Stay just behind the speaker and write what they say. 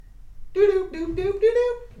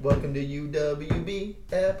Welcome to UWB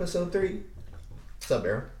episode 3. What's up,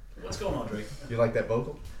 Aaron? What's going on, Drake? You like that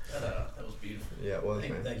vocal? That was beautiful. Yeah, it was,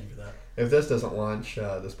 man. Thank you for that. If this doesn't launch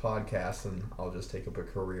this podcast, then I'll just take up a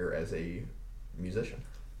career as a musician.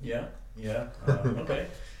 Yeah. Okay.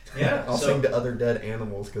 Yeah. I'll sing to other dead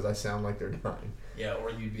animals because I sound like they're dying. Yeah,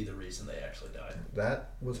 or you'd be the reason they actually died. That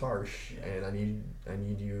was harsh, and I need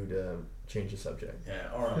you to change the subject. Yeah.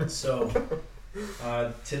 All right. So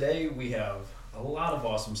today we have a lot of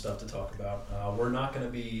awesome stuff to talk about. We're not going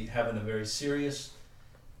to be having a very serious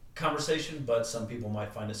conversation, but some people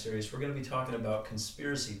might find it serious. We're going to be talking about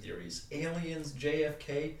conspiracy theories, aliens,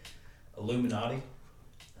 JFK, Illuminati.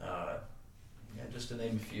 Just to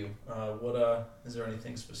name a few. Is there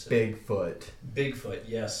anything specific? Bigfoot,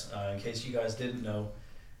 yes. In case you guys didn't know,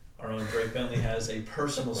 our own Drake Bentley has a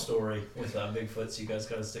personal story with Bigfoot, so you guys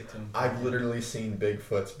got to stick to him. I've literally seen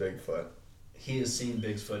Bigfoot's Bigfoot. He has seen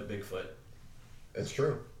Bigfoot. It's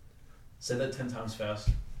true. Say that 10 times fast.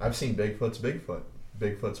 I've seen Bigfoot's Bigfoot.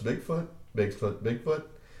 Bigfoot's Bigfoot. Bigfoot.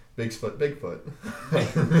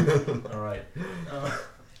 All right.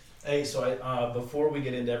 Hey, so before we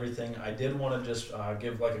get into everything, I did want to just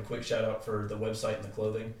give like a quick shout out for the website and the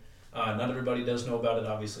clothing. Not everybody does know about it.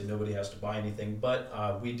 Obviously, nobody has to buy anything,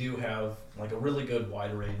 but we do have like a really good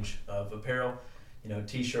wide range of apparel. You know,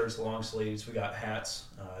 t-shirts, long sleeves. We got hats,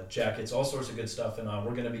 jackets, all sorts of good stuff, and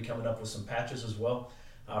we're going to be coming up with some patches as well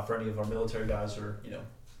for any of our military guys or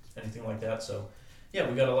anything like that. So. Yeah,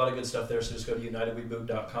 we got a lot of good stuff there, so just go to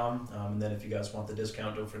UWB.com, and then if you guys want the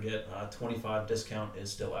discount, don't forget 25 discount is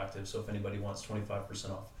still active, so if anybody wants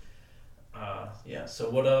 25% off. So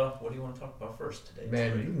what do you want to talk about first today?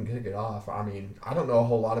 Man, you can kick it off. I mean, I don't know a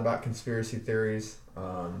whole lot about conspiracy theories.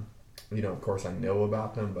 Of course I know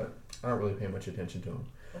about them, but I don't really pay much attention to them.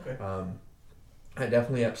 Okay. I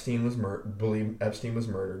definitely believe Epstein was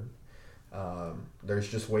murdered. There's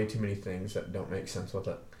just way too many things that don't make sense with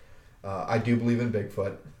it. I do believe in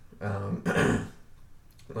Bigfoot.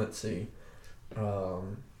 Let's see.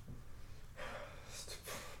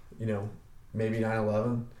 Maybe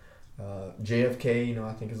 9/11. JFK,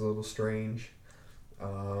 I think is a little strange.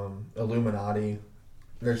 Illuminati.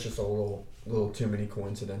 There's just a little too many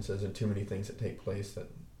coincidences and too many things that take place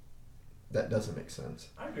that doesn't make sense.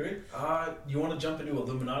 I agree. You want to jump into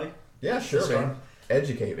Illuminati? Yeah, sure, man.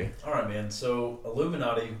 Educate me. All right, man. So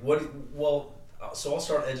Illuminati. So I'll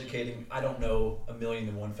start educating. I don't know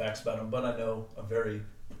 1,000,001 facts about them, but I know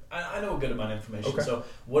I know a good amount of information. Okay. So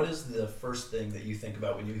what is the first thing that you think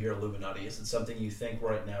about when you hear Illuminati? Is it something you think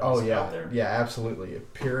right now is out there? Yeah, absolutely. A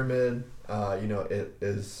pyramid, it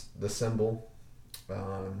is the symbol.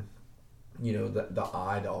 The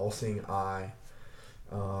eye, the all-seeing eye.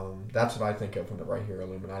 That's what I think of when I hear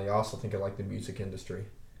Illuminati. I also think of like the music industry.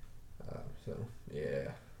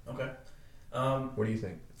 Yeah. Okay. What do you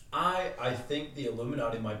think? I think the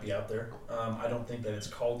Illuminati might be out there. I don't think that it's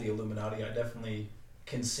called the Illuminati. I definitely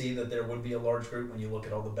can see that there would be a large group when you look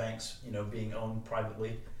at all the banks, being owned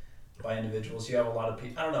privately by individuals. You have a lot of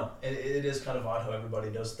people. I don't know. It is kind of odd how everybody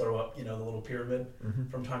does throw up, the little pyramid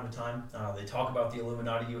from time to time. They talk about the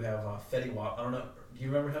Illuminati. You have Fetty Wap. I don't know. Do you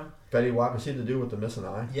remember him? Fetty Wap. Is he the dude with the missing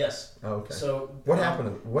eye? Yes. Oh, okay. So what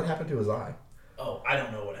happened to his eye? Oh, I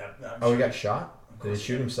don't know what happened. He got shot? Did he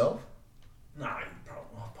shoot himself? Nah,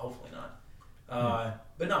 hopefully not.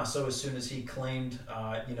 But no, so as soon as he claimed,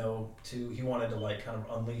 he wanted to like kind of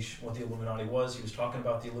unleash what the Illuminati was, he was talking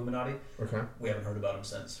about the Illuminati. Okay. We haven't heard about him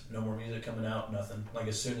since. No more music coming out, nothing. Like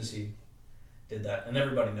as soon as he did that, and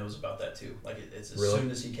everybody knows about that too. Like it's as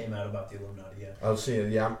soon as he came out about the Illuminati, yeah. I was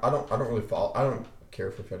seeing, yeah. I don't really follow. I don't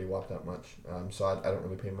care for Fetty Wap that much, so I don't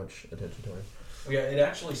really pay much attention to him. Well, yeah, it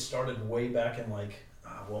actually started way back in like,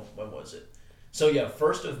 what was it? So yeah,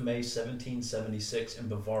 1st of May, 1776 in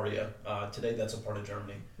Bavaria. Today that's a part of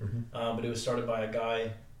Germany. Mm-hmm. But it was started by a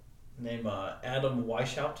guy named Adam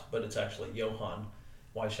Weishaupt, but it's actually Johann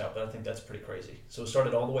Weishaupt, but I think that's pretty crazy. So it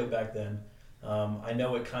started all the way back then. I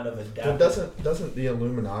know it kind of adapted. Well, doesn't the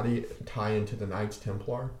Illuminati tie into the Knights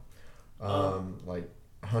Templar? Like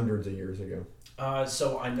hundreds of years ago.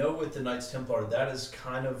 So I know with the Knights Templar, that is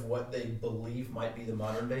kind of what they believe might be the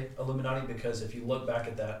modern day Illuminati, because if you look back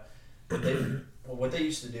at that, what they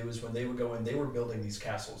used to do is when they would go in, they were building these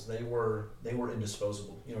castles. They were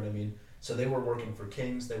indisposable. You know what I mean? So they were working for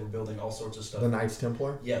kings. They were building all sorts of stuff. The Knights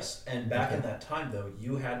Templar? Yes. And back in that time, though,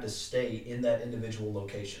 you had to stay in that individual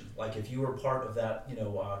location. Like if you were part of that,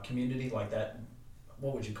 community like that,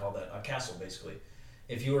 what would you call that? A castle, basically.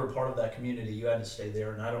 If you were a part of that community, you had to stay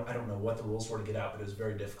there. And I don't know what the rules were to get out, but it was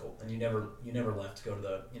very difficult. And you never left to go to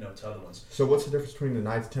the to other ones. So what's the difference between the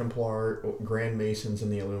Knights Templar, Grand Masons,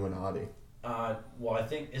 and the Illuminati? Well, I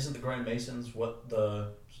think isn't the Grand Masons what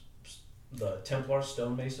the Templar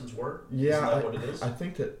stonemasons were? Yeah, isn't that what it is? I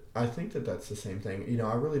think that that's the same thing. You know,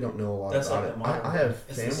 I really don't know a lot That's about like it. the modern. I have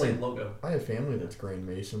It's the family. same logo. I have family that's Grand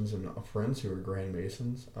Masons and friends who are Grand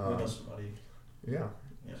Masons. We know somebody. Yeah.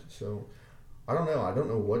 Yeah. So I don't know. I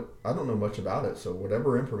don't know much about it. So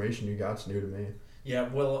whatever information you got's new to me. Yeah.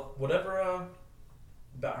 Well, whatever.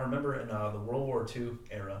 I remember in the World War II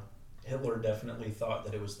era, Hitler definitely thought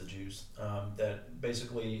that it was the Jews that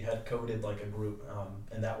basically had coded like a group,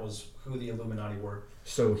 and that was who the Illuminati were.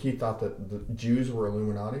 So he thought that the Jews were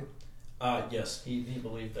Illuminati? Yes, he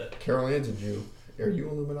believed that. Carol Ann's a Jew. Are you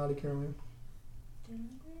Illuminati, Carol Ann?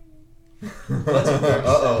 That's a very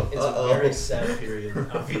sad, it's a very sad period,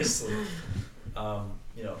 obviously.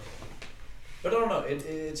 You know, but I don't know.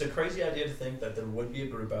 It's a crazy idea to think that there would be a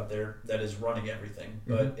group out there that is running everything,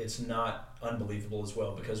 but it's not unbelievable as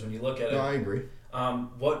well, because when you look at it, No, I agree.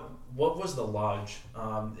 what was the lodge?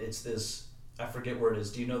 It's this. I forget where it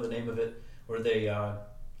is. Do you know the name of it? Where they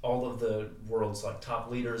all of the world's like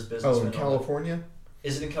top leaders, businessmen. Oh, in California?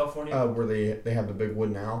 Is it in California? Where they have the big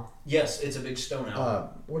wooden owl? Yes, it's a big stone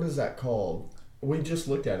owl. What is that called? We just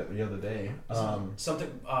looked at it the other day.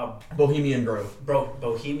 Something. Bohemian Grove.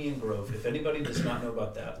 Bohemian Grove. If anybody does not know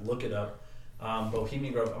about that, look it up.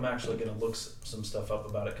 Bohemian Grove. I'm actually going to look some stuff up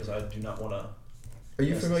about it because I do not want to. Are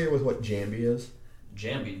you familiar with what Jambi is?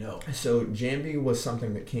 Jambi, no. So Jambi was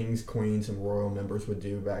something that kings, queens, and royal members would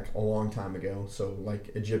do back a long time ago. So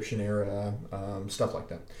like Egyptian era, stuff like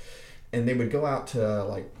that. And they would go out to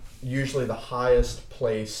like usually the highest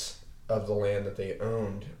place of the land that they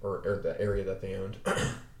owned or the area that they owned.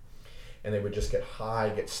 And they would just get high,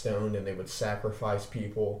 get stoned, and they would sacrifice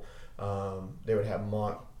people. They would have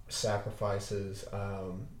mock sacrifices.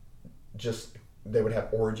 They would have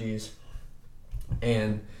orgies.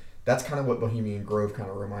 And that's kind of what Bohemian Grove kind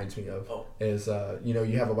of reminds me of. Oh. Is,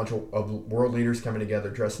 you have a bunch of world leaders coming together,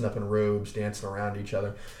 dressing up in robes, dancing around each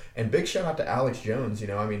other. And big shout out to Alex Jones.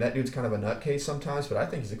 I mean, that dude's kind of a nutcase sometimes, but I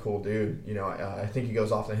think he's a cool dude. I think he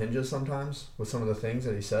goes off the hinges sometimes with some of the things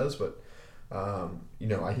that he says, but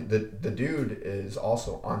the dude is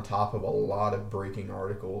also on top of a lot of breaking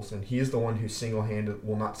articles, and he is the one who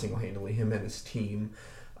not single-handedly, him and his team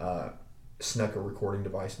snuck a recording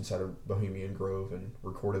device inside of Bohemian Grove and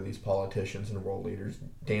recorded these politicians and world leaders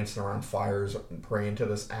dancing around fires and praying to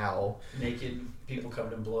this owl. Naked people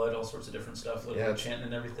covered in blood, all sorts of different stuff, chanting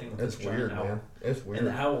and everything. With It's this giant weird, owl. man. It's weird. And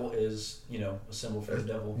the owl is, a symbol for the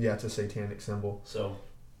devil. Yeah, it's a satanic symbol. So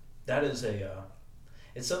that is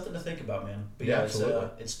it's something to think about, man. But yeah, absolutely.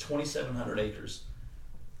 It's 2,700 acres,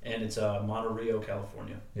 and it's Monterey,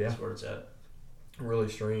 California. Yeah. That's where it's at. Really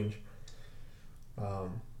strange.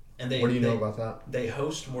 And what do you know about that? They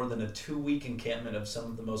host more than a 2-week encampment of some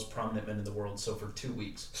of the most prominent men in the world. So for 2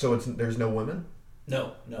 weeks. So there's no women?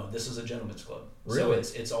 No. This is a gentleman's club. Really?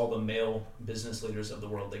 So it's all the male business leaders of the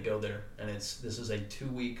world. They go there, and this is a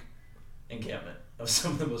 2-week encampment of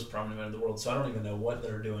some of the most prominent men in the world. So I don't even know what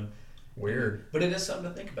they're doing. Weird. But it is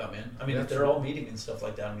something to think about, man. I mean, if they're all meeting and stuff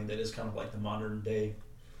like that, I mean, that is kind of like the modern day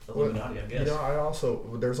Illuminati, I guess.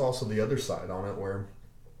 There's also the other side on it where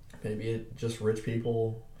maybe just rich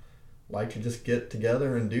people like to just get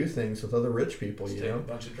together and do things with other rich people, just you take know? a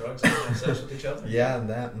bunch of drugs and have sex with each other. Yeah, and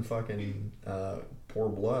that and fucking pour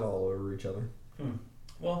blood all over each other.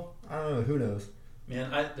 Well, I don't know. Who knows?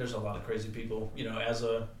 Man, there's a lot of crazy people.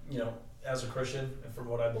 As a Christian, from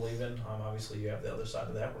what I believe in, obviously you have the other side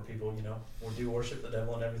of that where people, do worship the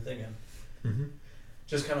devil and everything, and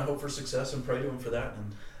just kind of hope for success and pray to him for that.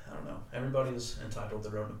 And I don't know. Everybody is entitled to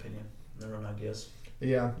their own opinion, their own ideas.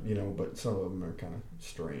 Yeah, but some of them are kind of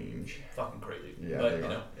strange. Fucking crazy. Yeah,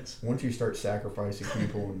 but it's once you start sacrificing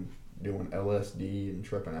people and doing LSD and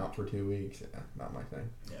tripping out for 2 weeks, yeah, not my thing.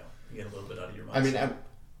 Yeah, you get a little bit out of your mind. I mean,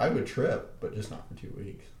 I would trip, but just not for 2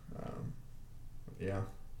 weeks. Yeah,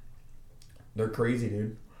 they're crazy,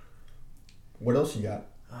 dude. What else you got?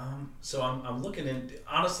 So I'm looking in.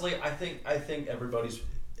 Honestly, I think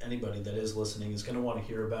anybody that is listening is going to want to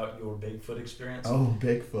hear about your Bigfoot experience. Oh,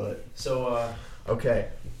 Bigfoot. So okay.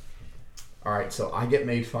 All right, so I get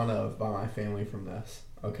made fun of by my family from this,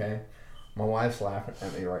 okay? My wife's laughing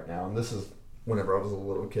at me right now, and this is whenever I was a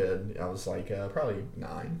little kid. I was like probably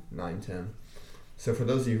 9, 10. So for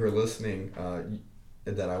those of you who are listening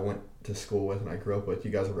that I went to school with and I grew up with,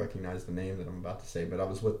 you guys will recognize the name that I'm about to say, but I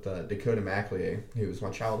was with Dakota Maclier, who was my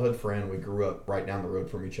childhood friend. We grew up right down the road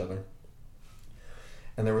from each other.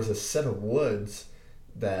 And there was a set of woods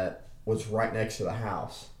that was right next to the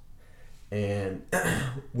house. And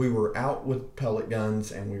we were out with pellet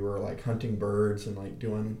guns and we were like hunting birds and like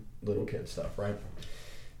doing little kid stuff, right?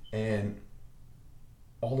 And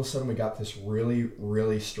all of a sudden we got this really,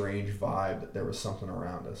 really strange vibe that there was something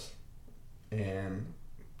around us. And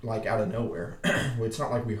like out of nowhere. It's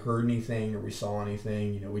not like we heard anything or we saw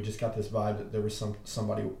anything. You know, we just got this vibe that there was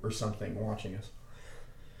somebody or something watching us.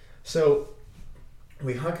 So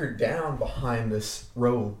we hunkered down behind this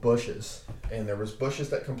row of bushes, and there was bushes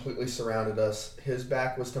that completely surrounded us. His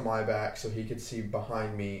back was to my back, so he could see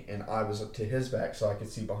behind me, and I was up to his back, so I could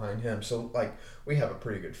see behind him. So, like, we have a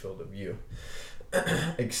pretty good field of view.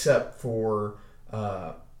 Except for,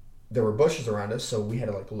 there were bushes around us, so we had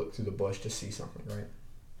to, like, look through the bush to see something, right?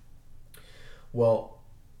 Well,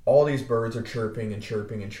 all these birds are chirping and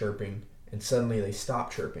chirping and chirping, and suddenly they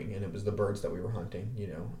stopped chirping, and it was the birds that we were hunting, you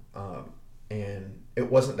know. And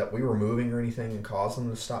it wasn't that we were moving or anything and caused them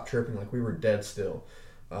to stop chirping. Like, we were dead still.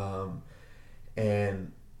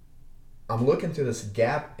 And I'm looking through this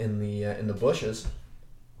gap in the bushes,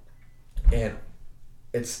 and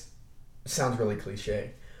it sounds really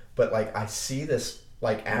cliche, but like I see this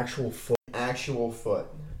like actual foot,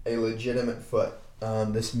 a legitimate foot.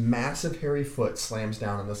 This massive hairy foot slams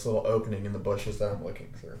down in this little opening in the bushes that I'm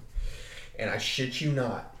looking through. And I shit you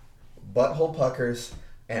not, butthole puckers,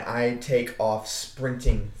 and I take off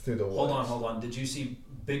sprinting through the woods. Hold on. Did you see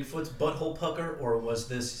Bigfoot's butthole pucker, or was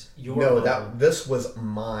this your? No, this was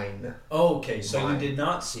mine. Oh, okay, so you did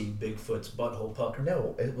not see Bigfoot's butthole pucker.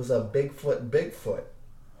 No, it was a Bigfoot.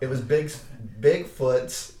 It was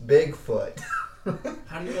Bigfoot's Bigfoot.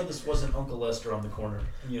 How do you know this wasn't Uncle Lester on the corner,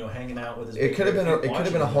 you know, hanging out with his? It could have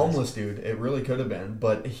been a homeless dude. It really could have been,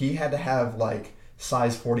 but he had to have like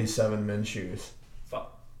size 47 men's shoes.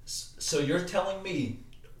 So you're telling me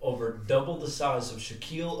over double the size of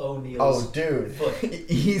Shaquille O'Neal's foot?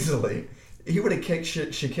 Easily. He would have kicked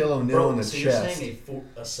Shaquille O'Neal in the chest. You're saying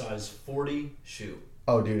a size 40 shoe?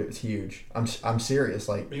 Oh, dude, it was huge. I'm serious.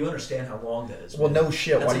 Like, but you understand how long that is? Well, man. No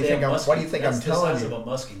shit. Why do you think I'm telling you? That's the size of a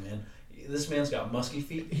muskie, man. This man's got musky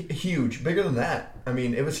feet. Huge, bigger than that. I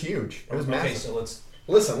mean, it was huge. It was massive. Okay, so let's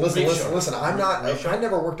listen. I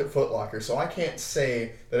never worked at Foot Locker, so I can't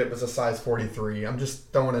say that it was a size 43. I'm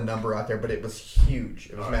just throwing a number out there, but it was huge.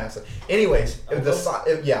 It was massive. Anyways,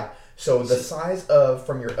 So the size of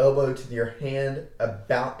from your elbow to your hand,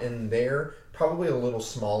 about in there. Probably a little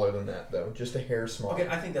smaller than that, though. Just a hair smaller. Okay,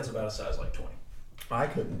 I think that's about a size like 20.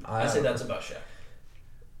 I say that's about Shaq.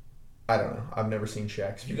 I don't know. I've never seen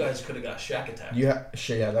Shaq's. You guys could have got Shaq attacked. That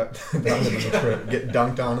would have been the trip. Get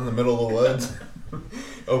dunked on in the middle of the woods.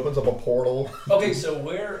 Opens up a portal. Okay, so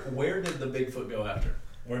where did the Bigfoot go after?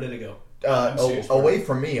 Where did it go? Away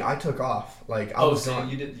from me. I took off. Like I was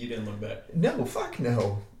gone. You didn't look back. No, fuck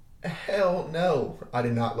no. Hell no. I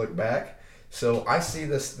did not look back. So I see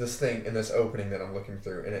this thing in this opening that I'm looking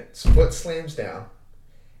through, and its foot slams down,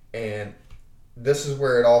 and this is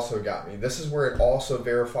where it also got me. This is where it also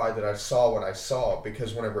verified that I saw what I saw,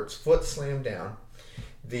 because whenever its foot slammed down,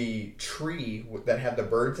 the tree that had the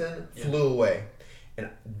birds in flew away, and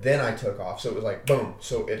then I took off. So it was like, boom.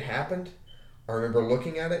 So it happened. I remember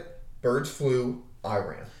looking at it. Birds flew. I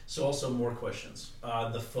ran. So also more questions.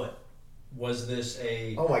 The foot. Was this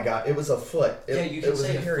a... Oh my God, it was a foot. You can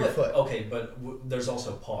say a hairy foot. Okay, but there's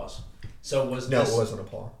also paws. So was No, this... it wasn't a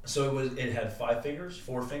paw. So it had 5 fingers,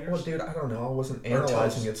 4 fingers? Well, dude, I don't know. I wasn't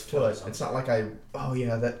analyzing its foot. It's not like oh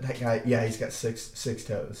yeah, that guy, yeah, he's got six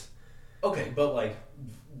toes. Okay, but like,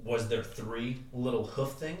 was there 3 little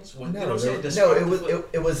hoof things? It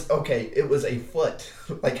was a foot.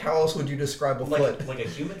 Like, how else would you describe a foot? Like a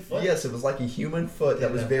human foot? Yes, it was like a human foot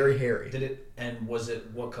that was very hairy. And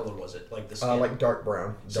what color was it? Like the skin? Like dark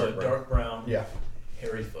brown. Dark brown. Yeah.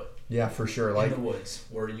 Hairy foot. Yeah, for sure. Like in the woods,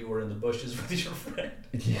 where you were in the bushes with your friend.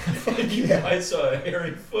 Yeah. I saw a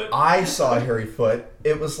hairy foot. I saw a hairy foot.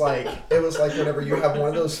 It was like whenever you have one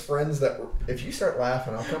of those friends that if you start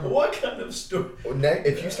laughing, I'll come. What kind of story?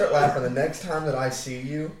 If you start laughing the next time that I see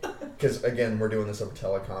you, because again we're doing this over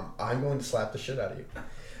telecom, I'm going to slap the shit out of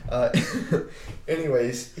you.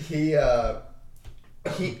 Anyways, he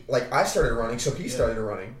like I started running, so he started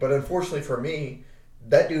running, but unfortunately for me,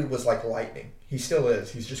 that dude was like lightning. He still is.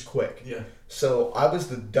 He's just quick. Yeah. So I was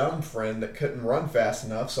the dumb friend that couldn't run fast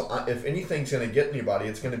enough. So if anything's going to get anybody,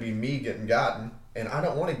 it's going to be me getting gotten. And I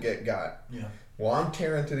don't want to get got. Yeah. Well, I'm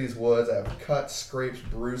tearing through these woods. I have cuts, scrapes,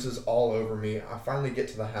 bruises all over me. I finally get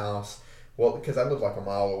to the house. Well, because I live like a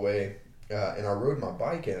mile away. And I rode my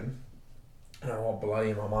bike in. And I'm all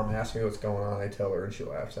bloody. And my mom asks me what's going on. I tell her and she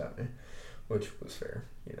laughs at me. Which was fair,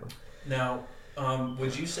 you know. Now,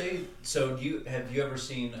 would you say... So have you ever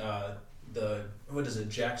seen... what is it,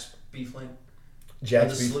 Jack's beef link?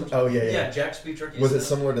 Jack's beef? Oh, yeah. Yeah, Jack's beef jerky. Was it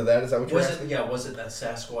similar to that? Is that what you're asking? Was it that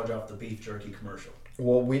Sasquatch off the beef jerky commercial?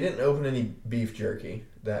 Well, we didn't open any beef jerky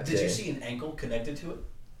that day. Did you see an ankle connected to it?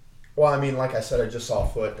 Well, I mean, like I said, I just saw a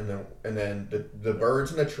foot, and then the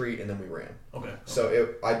birds in the tree, and then we ran. Okay.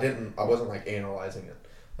 So I wasn't like analyzing it.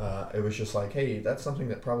 It was just like, hey, that's something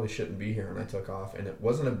that probably shouldn't be here, and I took off. And it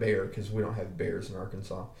wasn't a bear because we don't have bears in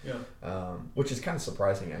Arkansas. Yeah. Which is kind of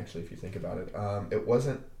surprising actually if you think about it. It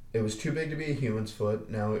wasn't. It was too big to be a human's foot.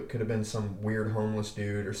 Now it could have been some weird homeless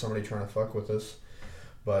dude or somebody trying to fuck with us,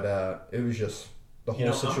 but it was just the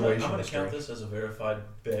whole situation. I'm gonna count this as a verified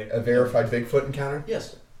Bigfoot encounter.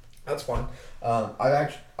 Yes. That's fine.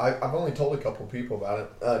 I've only told a couple people about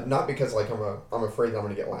it. Not because like I'm afraid that I'm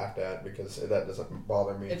gonna get laughed at, because that doesn't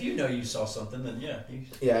bother me. If you know you saw something, then yeah.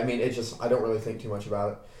 Yeah, I mean, it just I don't really think too much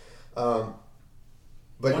about it.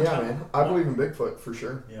 But man, I believe in Bigfoot for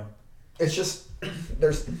sure. Yeah. It's just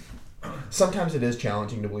sometimes it is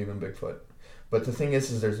challenging to believe in Bigfoot. But the thing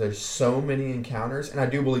is there's so many encounters, and I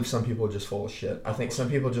do believe some people are just full of shit. I think some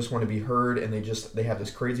people just want to be heard, and they have this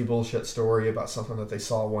crazy bullshit story about something that they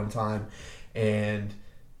saw one time,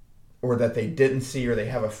 or that they didn't see, or they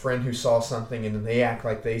have a friend who saw something, and then they act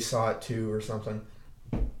like they saw it too, or something,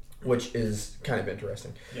 which is kind of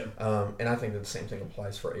interesting. Yeah. And I think that the same thing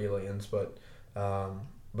applies for aliens, but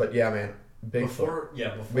yeah, man. Bigfoot.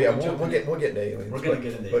 We'll get into aliens. We're gonna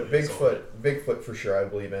get into aliens. But Bigfoot for sure, I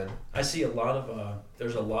believe in. I see a lot of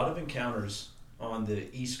there's a lot of encounters on the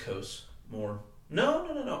East Coast more. No.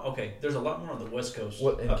 Okay, there's a lot more on the West Coast.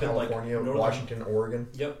 What, in California, in Washington, Oregon?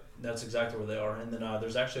 Yep, that's exactly where they are. And then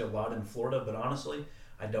there's actually a lot in Florida, but honestly,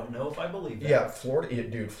 I don't know if I believe that. Yeah,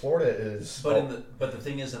 Florida is. But the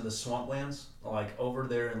thing is, in the swamplands, like over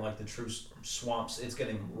there in like the true swamps, it's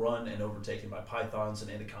getting run and overtaken by pythons and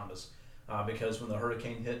anacondas. Because when the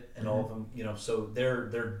hurricane hit and all of them, so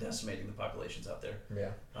they're decimating the populations out there.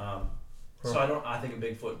 Yeah. So I think a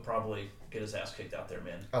Bigfoot would probably get his ass kicked out there,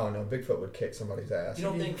 man. Oh no, Bigfoot would kick somebody's ass. You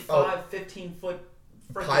don't think 15 foot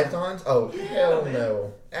pythons? Oh yeah, hell man.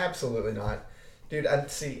 No, absolutely not, dude. Have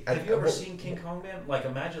you ever seen King Kong, man? Like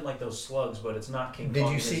imagine like those slugs, but it's not King Kong.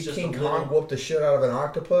 Did you see King Kong whoop the shit out of an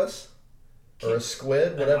octopus? Or a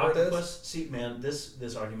squid, whatever octopus? It is. See, man,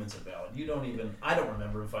 this argument's invalid. I don't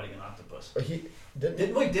remember him fighting an octopus. He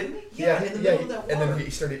didn't he? Yeah, in the middle of that water. And then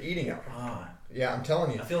he started eating it. Yeah, I'm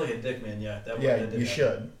telling you. I feel like a dick, man. Yeah, you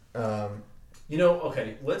should.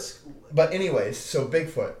 Okay, let's. But anyways, so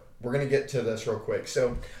Bigfoot. We're gonna get to this real quick.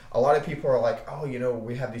 So a lot of people are like, oh,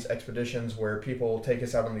 we have these expeditions where people take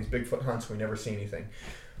us out on these Bigfoot hunts. We never see anything.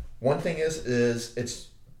 One thing is it's.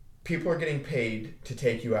 People are getting paid to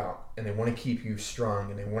take you out, and they want to keep you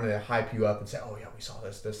strung, and they want to hype you up and say, oh yeah, we saw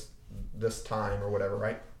this time or whatever,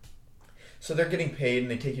 right? So they're getting paid,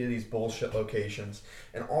 and they take you to these bullshit locations.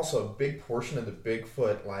 And also a big portion of the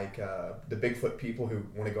Bigfoot, like the Bigfoot people who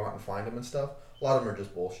want to go out and find them and stuff, a lot of them are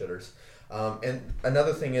just bullshitters. And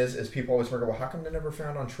another thing is people always wonder, well, how come they're never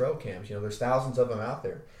found on trail cams? there's thousands of them out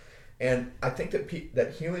there. And I think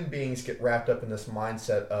that human beings get wrapped up in this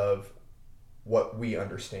mindset of what we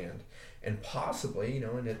understand, and possibly,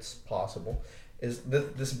 and it's possible, is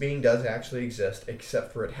that this being does actually exist,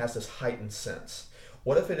 except for it has this heightened sense.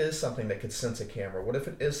 What if it is something that could sense a camera? What if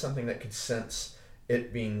it is something that could sense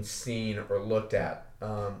it being seen or looked at?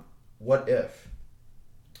 What if?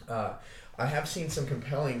 I have seen some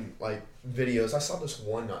compelling videos. I saw this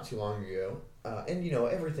one not too long ago, and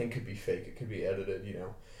everything could be fake. It could be edited,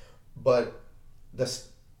 but this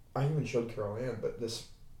I even showed Carol Ann, but this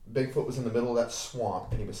Bigfoot was in the middle of that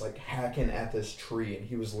swamp, and he was hacking at this tree, and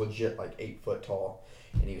he was legit 8 foot tall,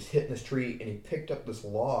 and he was hitting this tree, and he picked up this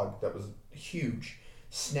log that was huge,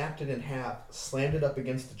 snapped it in half, slammed it up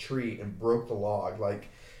against the tree, and broke the log,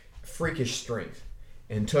 freakish strength,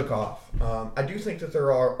 and took off. I do think that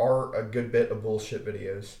there are a good bit of bullshit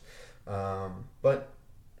videos, but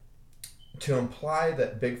to imply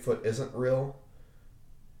that Bigfoot isn't real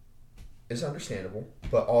is understandable,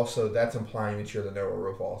 but also that's implying that you're the knower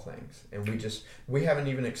of all things, and we haven't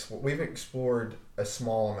even we've explored a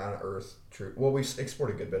small amount of Earth. True, well, we've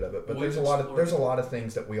explored a good bit of it, but there's a lot of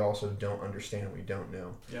things that we also don't understand. We don't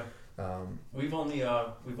know. Yeah. We've only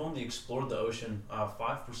explored the ocean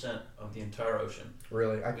 5% of the entire ocean.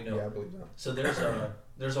 Really, I believe that. So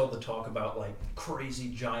there's all the talk about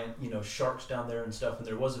crazy giant sharks down there and stuff, and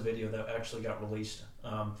there was a video that actually got released.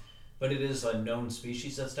 But it is a known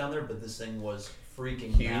species that's down there, but this thing was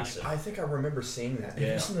freaking huge. Massive. I think I remember seeing that. Yeah.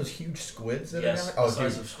 Have you seen those huge squids that yes, are down there? the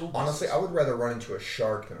size of school buses. Honestly, I would rather run into a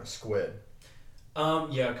shark than a squid.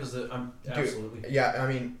 Yeah, because absolutely. Yeah,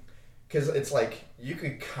 I mean, because it's you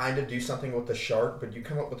could kind of do something with the shark, but you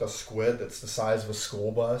come up with a squid that's the size of a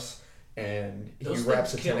school bus, and he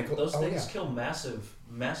wraps a tentacle. Those things kill massive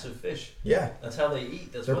fish. Yeah, that's how they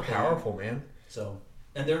eat. They're powerful, man. So.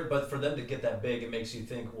 But for them to get that big, it makes you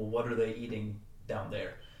think, well, what are they eating down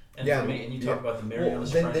there? And for me, and you talk about the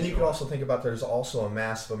Marianas Well, Trench. then you could also think about there's also a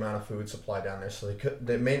massive amount of food supply down there, so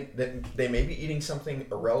they may be eating something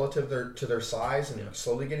relative to their size and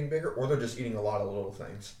slowly getting bigger, or they're just eating a lot of little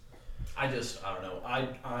things. I don't know.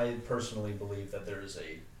 I personally believe that there's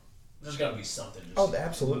got to be something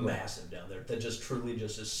absolutely massive down there that just truly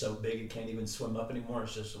just is so big it can't even swim up anymore.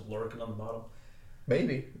 It's just lurking on the bottom.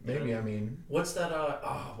 Maybe. I mean, what's that?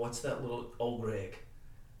 What's that little Old Greg?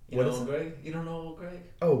 You know Old Greg? You don't know Old Greg?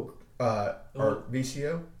 Oh, or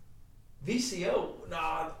VCO.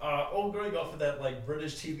 VCO, Old Greg off of that like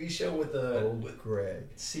British TV show with Greg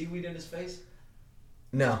seaweed in his face.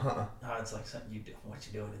 No, It's like something you do. What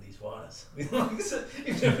you doing in these waters? You've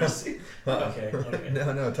never seen. Okay.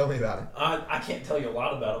 No. Tell me about it. I can't tell you a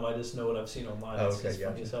lot about him. I just know what I've seen online. It's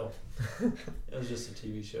funny as hell. It was just a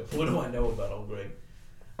TV show. What do I know about Old Greg?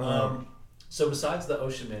 So besides the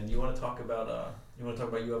ocean, man, you want to talk about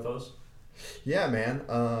UFOs? Yeah, man.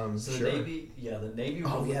 So sure. the Navy.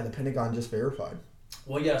 Oh yeah, the Pentagon just verified.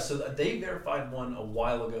 Well, yeah, so they verified one a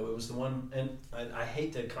while ago. It was the one, and I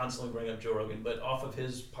hate to constantly bring up Joe Rogan, but off of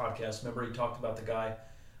his podcast, remember he talked about the guy,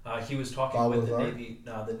 he was talking with the Navy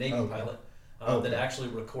pilot that actually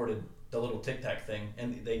recorded the little Tic Tac thing,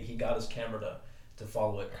 and he got his camera to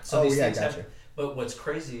follow it. So gotcha. But what's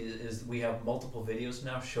crazy is we have multiple videos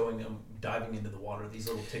now showing them diving into the water, these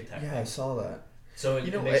little Tic Tac things. I saw that. So it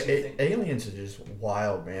makes you think, aliens are just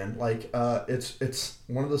wild, man. Like, it's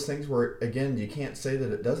one of those things where, again, you can't say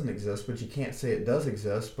that it doesn't exist, but you can't say it does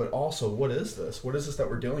exist. But also, what is this? What is this that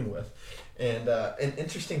we're dealing with? And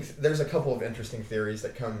interesting. There's a couple of interesting theories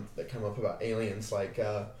that come up about aliens. Like,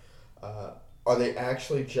 are they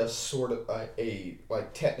actually just sort of a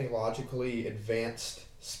technologically advanced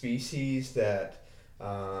species that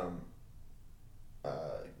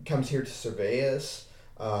comes here to survey us?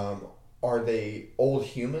 Are they old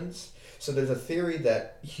humans? So there's a theory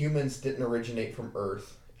that humans didn't originate from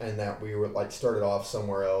Earth and that we were started off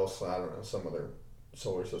somewhere else. I don't know, some other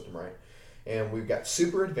solar system, right? And we got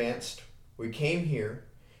super advanced. We came here,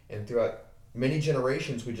 and throughout many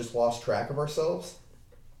generations, we just lost track of ourselves.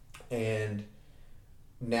 And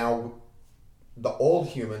now the old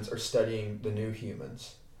humans are studying the new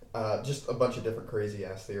humans. Just a bunch of different crazy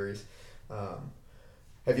ass theories.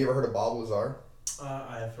 Have you ever heard of Bob Lazar?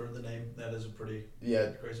 I have heard the name. That is a pretty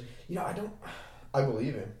crazy. I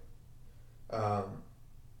believe him.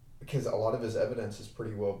 Because a lot of his evidence is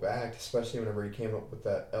pretty well backed, especially whenever he came up with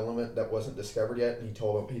that element that wasn't discovered yet, and he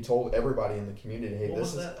told everybody in the community, "Hey, what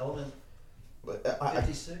was that element?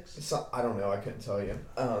 56? I don't know. I couldn't tell you.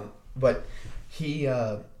 But he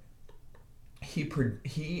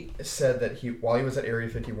said that while he was at Area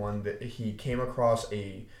 51, that he came across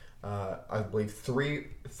I believe three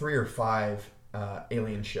or five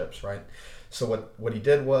alien ships, right? So what he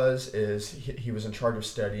did was he was in charge of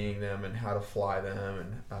studying them and how to fly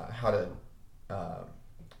them and how to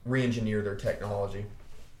re-engineer their technology,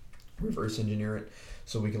 reverse engineer it,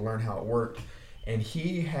 so we could learn how it worked. And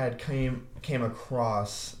he had came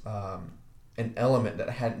across an element that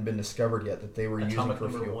hadn't been discovered yet that they were using for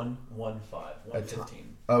fuel. Atomic number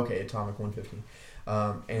 115. Okay, atomic 115.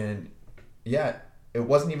 And yeah, it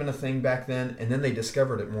wasn't even a thing back then, and then they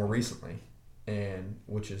discovered it more recently, and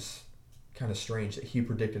which is kind of strange that he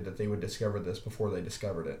predicted that they would discover this before they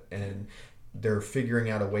discovered it, and they're figuring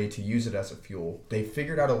out a way to use it as a fuel. They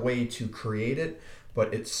figured out a way to create it,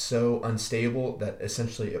 but it's so unstable that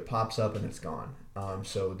essentially it pops up and it's gone.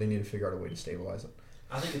 So they need to figure out a way to stabilize it.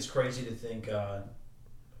 I think it's crazy to think,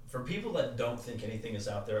 for people that don't think anything is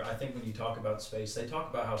out there, I think when you talk about space, they talk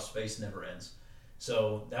about how space never ends.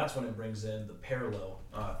 So that's when it brings in the parallel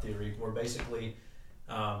theory, where basically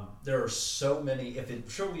there are so many, if it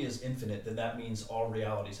truly is infinite, then that means all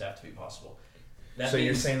realities have to be possible.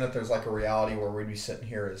 You're saying that there's like a reality where we'd be sitting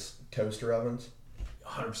here as toaster ovens?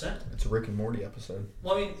 100%. It's a Rick and Morty episode.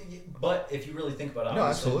 Well, I mean, but if you really think about it, no,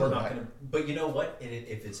 absolutely. We're not going to. But you know what?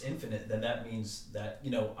 If it's infinite, then that means that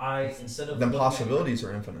instead of then possibilities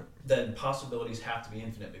are infinite. Then possibilities have to be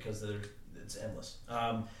infinite because it's endless.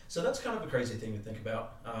 So that's kind of a crazy thing to think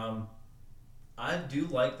about. I do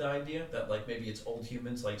like the idea that maybe it's old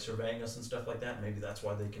humans surveying us and stuff like that. Maybe that's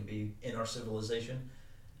why they can be in our civilization.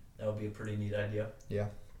 That would be a pretty neat idea. Yeah.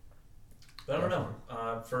 But I don't know.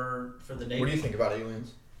 For the Navy. What do you think about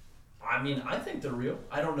aliens? I mean, I think they're real.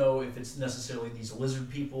 I don't know if it's necessarily these lizard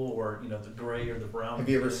people or the gray or the brown. Have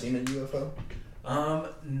you ever seen a UFO?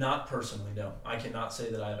 Not personally, no. I cannot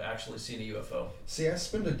say that I've actually seen a UFO. See, I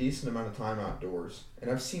spend a decent amount of time outdoors, and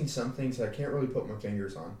I've seen some things that I can't really put my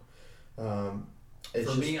fingers on.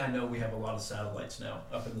 For me, I know we have a lot of satellites now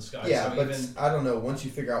up in the sky. Yeah, so but even, I don't know. Once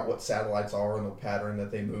you figure out what satellites are and the pattern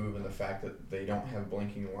that they move and the fact that they don't have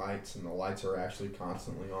blinking lights and the lights are actually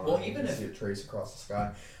constantly on, well, you even can if see it trace across the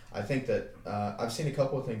sky. I think that I've seen a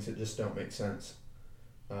couple of things that just don't make sense.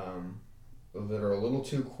 That are a little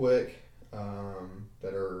too quick.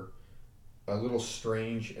 That are a little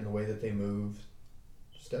strange in the way that they move.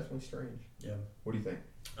 It's definitely strange. Yeah. What do you think?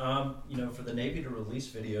 For the Navy to release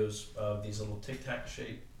videos of these little tic-tac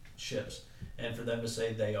shaped ships, and for them to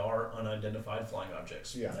say they are unidentified flying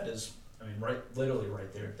objects. Yeah. That is, literally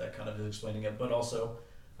right there. That kind of is explaining it. But also,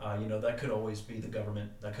 that could always be the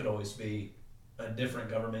government. That could always be a different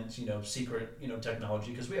government's, secret,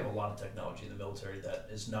 technology. Because we have a lot of technology in the military that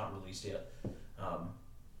is not released yet.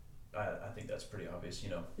 I think that's pretty obvious,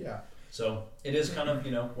 Yeah. So it is kind of,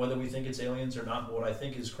 whether we think it's aliens or not, but what I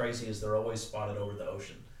think is crazy is they're always spotted over the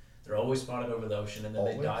ocean. They're always spotted over the ocean, and then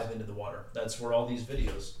Always? they dive into the water. That's where all these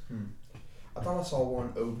videos. I thought I saw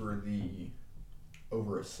one over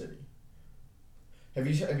a city. Have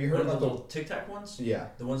you heard What, about the little Tic Tac ones? Yeah.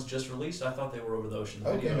 The ones just released? I thought they were over the ocean. The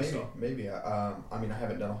Okay, video I maybe, saw. maybe. I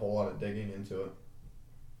haven't done a whole lot of digging into it,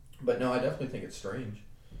 but no, I definitely think it's strange,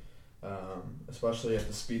 especially at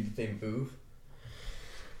the speed that they move.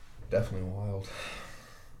 Definitely wild.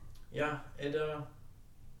 Yeah, it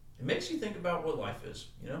makes you think about what life is.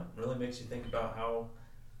 Really makes you think about how,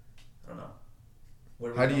 I don't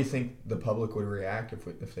know. How do you think the public would react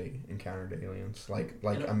if they encountered aliens? Like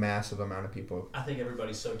a massive amount of people. I think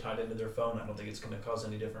everybody's so tied into their phone. I don't think it's going to cause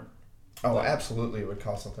any different. Oh, absolutely, it would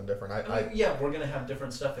cause something different. Yeah, we're going to have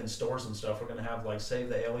different stuff in stores and stuff. We're going to have save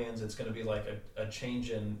the aliens. It's going to be like a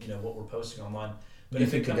change in what we're posting online. But do you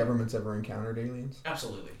think the government's ever encountered aliens?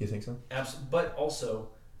 Absolutely. You think so? But also,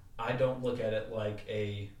 I don't look at it like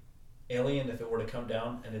a alien. If it were to come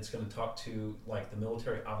down and it's going to talk to the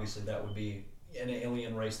military, obviously that would be an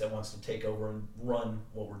alien race that wants to take over and run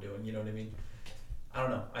what we're doing. You know what I mean? I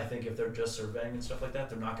don't know. I think if they're just surveying and stuff like that,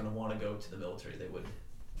 they're not going to want to go to the military. They would.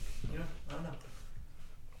 I don't know.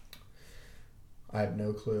 I have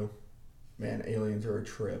no clue. Man, aliens are a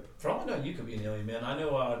trip. For all I know, you could be an alien, man. I know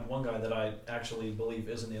one guy that I actually believe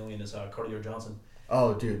is an alien is Cartier Johnson.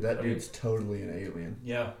 Oh, dude, that dude's totally an alien.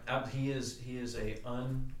 Yeah, he is a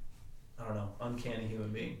uncanny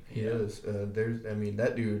human being. He is.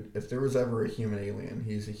 That dude, if there was ever a human alien,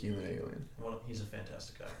 he's a human alien. Well, he's a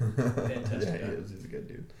fantastic guy. Fantastic guy. He is. He's a good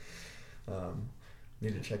dude.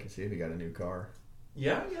 Need to check and see if he got a new car.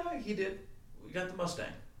 Yeah, he did. We got the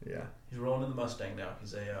Mustang. Yeah. He's rolling in the Mustang now.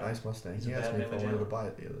 He's a nice Mustang. He's he asked me if I wanted to buy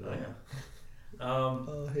it the other day.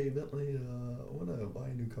 Oh, yeah. Hey Bentley, I want to buy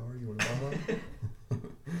a new car. You want to buy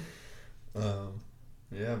one?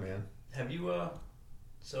 Yeah, man. Have you?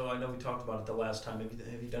 So I know we talked about it the last time.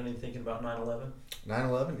 Have you done any thinking about 9/11?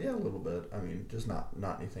 9/11? Yeah, a little bit. Just not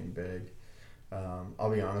anything big.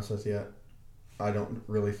 I'll be honest with you. I don't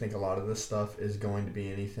really think a lot of this stuff is going to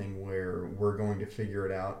be anything where we're going to figure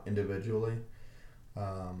it out individually.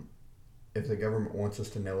 If the government wants us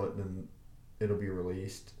to know it, then it'll be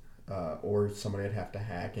released, or somebody would have to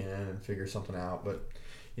hack in and figure something out. But,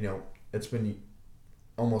 it's been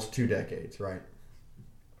almost 2 decades, right?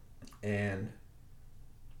 And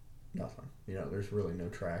nothing. There's really no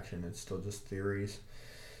traction. It's still just theories.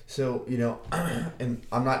 So, and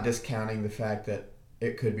I'm not discounting the fact that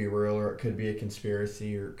it could be real, or it could be a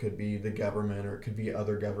conspiracy, or it could be the government, or it could be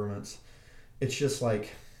other governments. It's just I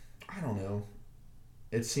don't know.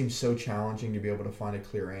 It seems so challenging to be able to find a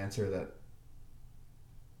clear answer that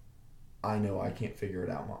I know I can't figure it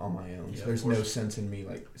out on my own. So there's no sense in me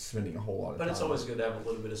spending a whole lot of time. But it's always good to have a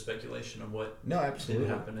little bit of speculation on what absolutely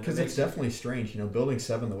did happen. Because it's definitely strange. Building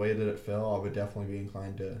 7, the way that it fell, I would definitely be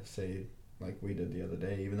inclined to say, like we did the other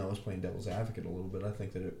day, even though I was playing devil's advocate a little bit, I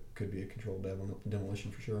think that it could be a controlled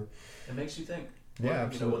demolition for sure. It makes you think. Yeah,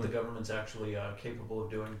 absolutely. What the government's actually capable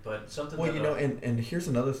of doing, but something. Well, and here's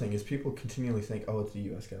another thing: is people continually think, "Oh, it's the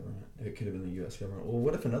U.S. government. It could have been the U.S. government." Well,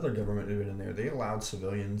 what if another government had been in there? They allowed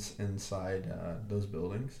civilians inside those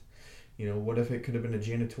buildings. What if it could have been a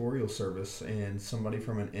janitorial service and somebody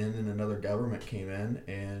from an inn in another government came in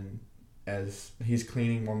and, as he's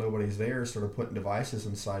cleaning while nobody's there, started putting devices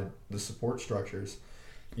inside the support structures.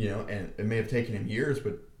 And it may have taken him years,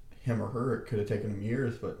 but him or her, it could have taken him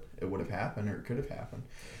years, but it would have happened, or it could have happened.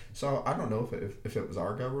 So I don't know if it was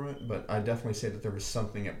our government, but I definitely say that there was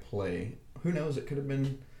something at play. Who knows? It could have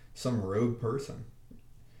been some rogue person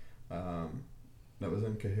that was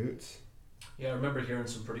in cahoots. Yeah, I remember hearing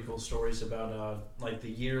some pretty cool stories about the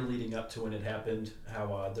year leading up to when it happened,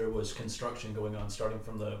 how there was construction going on starting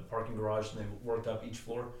from the parking garage, and they worked up each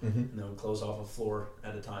floor, and they would close off a floor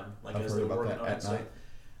at a time, I've as heard they were about working that on at it. So night.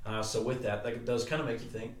 So with that, it does kind of make you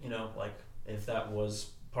think, like if that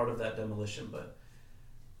was part of that demolition. But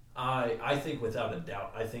I think without a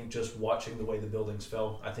doubt, I think just watching the way the buildings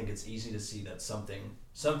fell, I think it's easy to see that something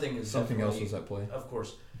else is at play. Of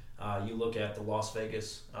course, you look at the Las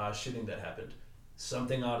Vegas shooting that happened.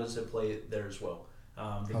 Something odd is at play there as well.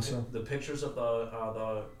 The pictures of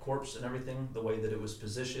the corpse and everything, the way that it was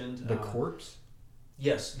positioned. The corpse?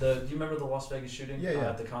 Yes. Do you remember the Las Vegas shooting? Yeah.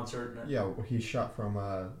 At the concert? Yeah, he shot from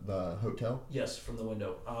the hotel. Yes, from the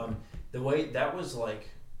window. The way that was like,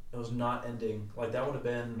 it was not ending. Like that would have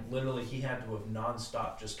been literally, he had to have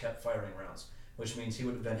nonstop just kept firing rounds, which means he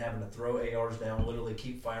would have been having to throw ARs down, literally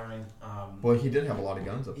keep firing. Well, he did have a lot of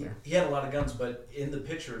guns up there. He had a lot of guns, but in the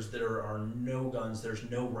pictures there are no guns. There's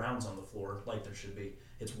no rounds on the floor like there should be.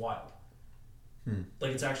 It's wild.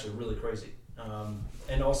 Like it's actually really crazy.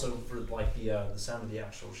 And also for like the sound of the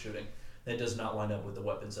actual shooting, that does not line up with the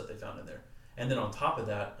weapons that they found in there. And then on top of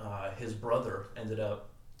that, his brother ended up,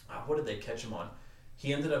 what did they catch him on?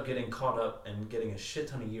 He ended up getting caught up and getting a shit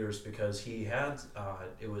ton of years because he had,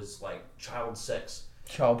 it was like child sex.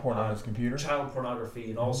 Child porn on his computer? Child pornography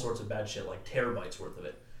and all sorts of bad shit, like terabytes worth of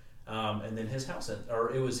it. And then his house,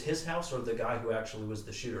 or it was his house or the guy who actually was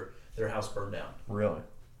the shooter, their house burned down. Really?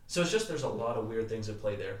 So it's just, there's a lot of weird things at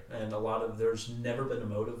play there. And there's never been a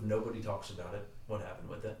motive. Nobody talks about it, what happened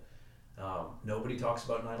with it. Nobody talks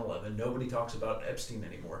about 9/11. Nobody talks about Epstein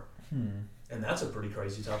anymore. And that's a pretty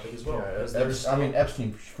crazy topic as well. Yeah,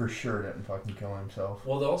 Epstein for sure didn't fucking kill himself.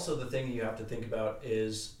 Well, also the thing you have to think about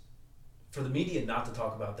is for the media not to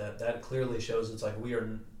talk about that clearly shows it's like we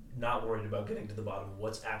are not worried about getting to the bottom of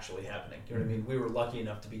what's actually happening. You know what I mean? We were lucky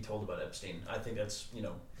enough to be told about Epstein. I think that's, we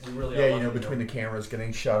really are lucky. Between the cameras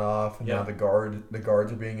getting shut off and now the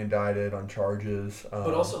guards are being indicted on charges.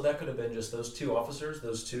 But also that could have been just those two officers,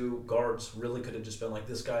 those two guards really could have just been like,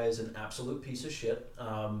 this guy is an absolute piece of shit.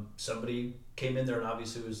 Somebody came in there and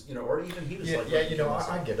obviously was, or even he was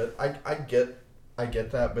I get it. I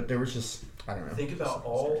get that, but there was just, I don't know. Think about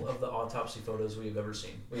all of the autopsy photos we've ever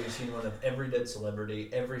seen. We've seen one of every dead celebrity,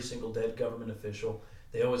 every single dead government official.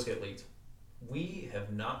 They always get leaked. We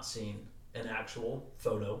have not seen an actual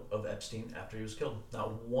photo of Epstein after he was killed.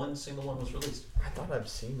 Not one single one was released. I thought I've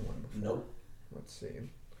seen one before. Nope. Let's see.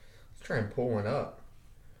 Let's try and pull one up.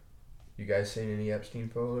 You guys seen any Epstein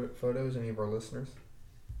photos? Any of our listeners?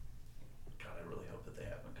 God, I really hope that they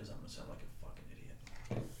haven't because I'm going to sound like a fucking idiot.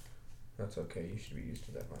 That's okay. You should be used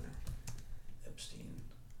to that by now. Epstein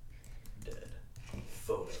dead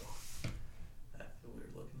photo. I feel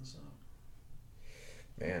weird looking this up.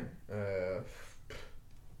 Man,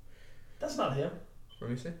 that's not him. Let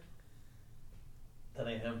me see. That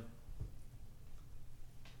ain't him.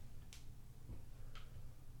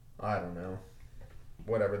 I don't know.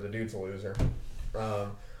 Whatever, the dude's a loser.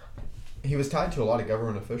 He was tied to a lot of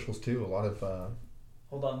government officials too. A lot of.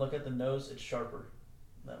 Hold on, look at the nose. It's sharper.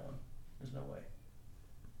 That one. There's no way.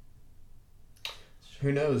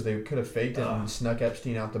 Who knows? They could have faked it and snuck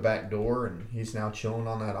Epstein out the back door, and he's now chilling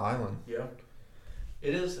on that island. Yeah,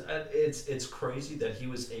 it is. It's crazy that he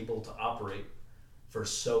was able to operate for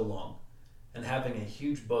so long, and having a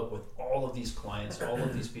huge book with all of these clients, all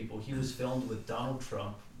of these people. He was filmed with Donald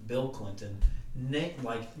Trump, Bill Clinton,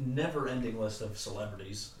 never-ending list of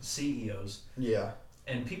celebrities, CEOs. Yeah,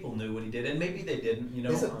 and people knew what he did, and maybe they didn't.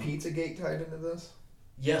 Isn't Pizzagate tied into this?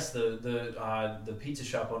 Yes, the pizza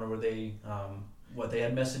shop owner where they. They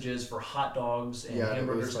had messages for hot dogs and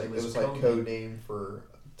hamburgers. It was like code name for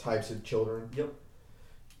types of children. Yep.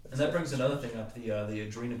 And that brings another thing up, the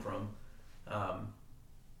adrenochrome.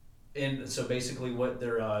 And so basically what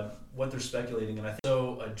they're speculating, and I think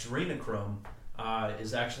so adrenochrome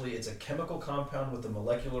is actually, it's a chemical compound with the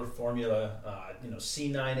molecular formula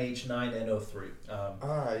C9H9NO3.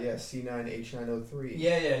 C9H9O3.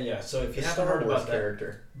 Yeah. So if you haven't heard about that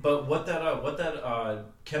character. But what that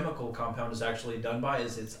chemical compound is actually done by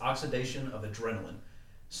is it's oxidation of adrenaline.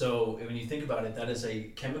 So when you think about it, that is a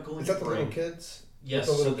chemical in your brain. Is that the little kids? Yes.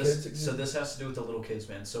 So this has to do with the little kids,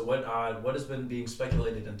 man. So what has been being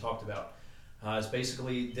speculated and talked about is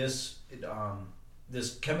basically this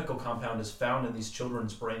chemical compound is found in these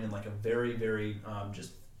children's brain in like a very, very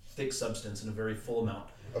just thick substance in a very full amount.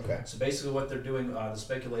 Okay. So basically what they're doing, the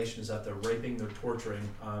speculation is that they're raping, they're torturing,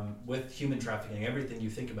 with human trafficking, everything you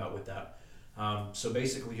think about with that. So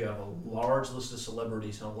basically you have a large list of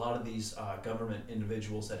celebrities and a lot of these government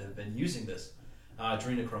individuals that have been using this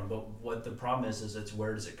adrenochrome. But what the problem is it's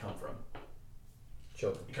where does it come from?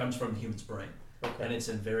 Children. It comes from the human's brain. Okay. And it's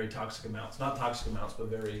in very toxic amounts. Not toxic amounts, but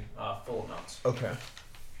very full amounts. Okay.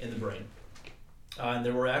 In the brain. And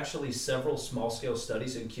there were actually several small-scale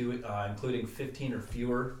studies, including 15 or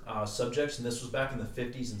fewer subjects, and this was back in the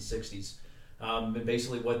 50s and 60s. And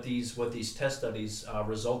basically, what these test studies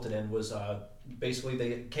resulted in was basically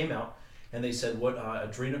they came out and they said what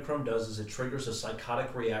adrenochrome does is it triggers a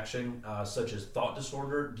psychotic reaction such as thought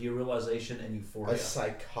disorder, derealization, and euphoria. A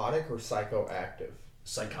psychotic or psychoactive?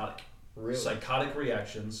 Psychotic. Really? Psychotic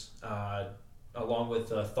reactions, along with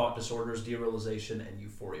thought disorders, derealization, and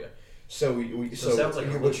euphoria. So it sounds like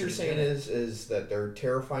what you're saying is that they're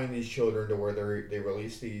terrifying these children to where they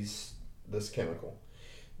release this chemical.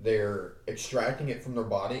 They're extracting it from their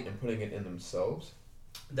body and putting it in themselves.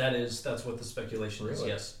 That's what the speculation is.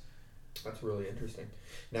 Yes. That's really interesting.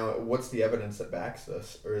 Now, what's the evidence that backs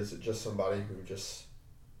this, or is it just somebody who just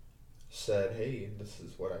said, "Hey, this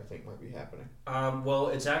is what I think might be happening"? Well,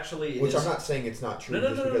 it's actually I'm not saying it's not true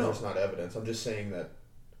because there's not evidence. I'm just saying that.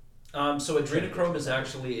 So adrenochrome is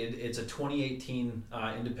actually it's a 2018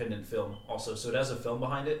 independent film also, so it has a film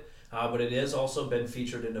behind it, but it has also been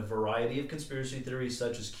featured in a variety of conspiracy theories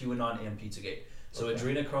such as QAnon and Pizzagate. So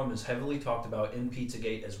adrenochrome is heavily talked about in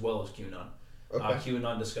Pizzagate as well as QAnon.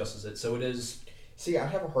 QAnon discusses it, so it is. See, I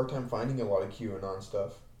have a hard time finding a lot of QAnon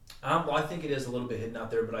stuff. Well, I think it is a little bit hidden out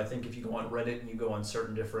there, but I think if you go on Reddit and you go on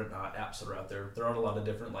certain different apps that are out there, there are a lot of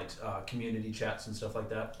different community chats and stuff like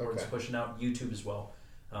that where it's pushing out. YouTube as well.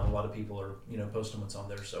 A lot of people are posting what's on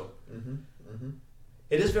there, so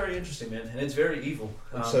it is very interesting, man, and it's very evil.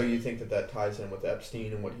 So you think that ties in with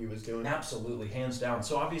Epstein and what he was doing? Absolutely, hands down.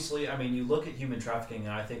 So obviously, I mean, you look at human trafficking,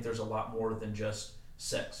 and I think there's a lot more than just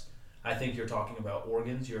sex. I think you're talking about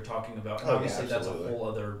organs. You're talking about obviously that's a whole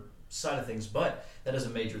other side of things, but that is a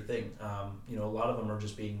major thing. A lot of them are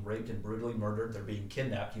just being raped and brutally murdered. They're being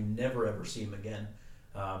kidnapped. You never ever see them again.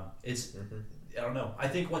 I don't know. I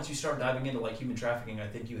think once you start diving into human trafficking, I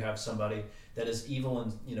think you have somebody that is evil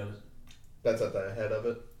and that's at the head of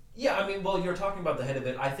it. Yeah, I mean, well, you're talking about the head of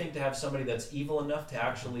it. I think to have somebody that's evil enough to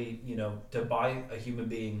actually, to buy a human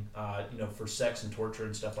being, for sex and torture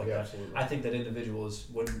and stuff like that. Absolutely. I think that individuals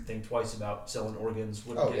wouldn't think twice about selling organs.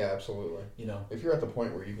 Absolutely. If you're at the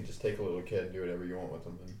point where you can just take a little kid and do whatever you want with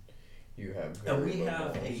them, then you have. And we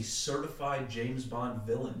have a certified James Bond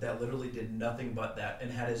villain that literally did nothing but that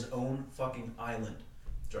and had his own fucking island.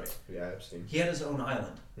 That's right. Yeah, I've seen. He had his own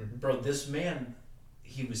island, bro. This man.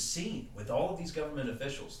 He was seen with all of these government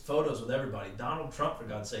officials, photos with everybody. Donald Trump, for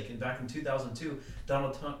God's sake, and back in 2002,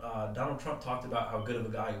 Donald Trump talked about how good of a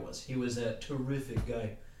guy he was. He was a terrific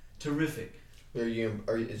guy, terrific.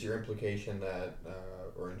 Is your implication that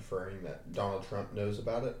or inferring that Donald Trump knows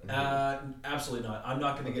about it? Absolutely not. I'm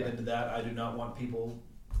not going to get into that. I do not want people,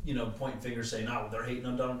 pointing fingers saying, "Oh, they're hating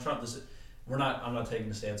on Donald Trump." I'm not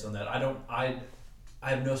taking a stance on that. I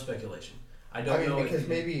have no speculation. I know because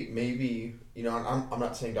maybe I'm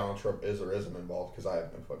not saying Donald Trump is or isn't involved because I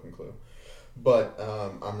have no fucking clue, but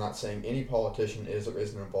I'm not saying any politician is or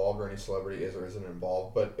isn't involved or any celebrity is or isn't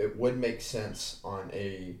involved. But it would make sense on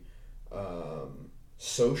a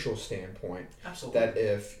social standpoint. Absolutely. That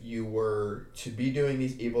if you were to be doing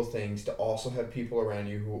these evil things, to also have people around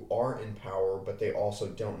you who are in power, but they also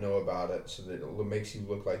don't know about it, so that it makes you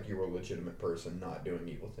look like you're a legitimate person not doing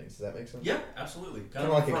evil things. Does that make sense? Yeah, absolutely. Kind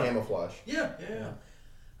of like a camouflage. Yeah.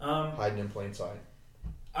 Hiding in plain sight.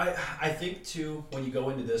 I think too, when you go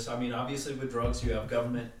into this, I mean, obviously with drugs, you have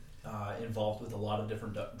government involved with a lot of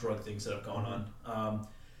different drug things that have gone on.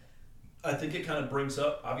 I think it kind of brings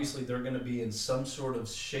up, obviously they're going to be in some sort of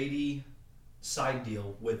shady side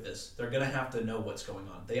deal with this. They're going to have to know what's going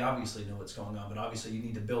on. They obviously know what's going on, but obviously you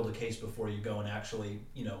need to build a case before you go and actually,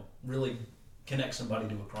 really connect somebody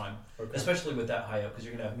to a crime, especially with that high up, because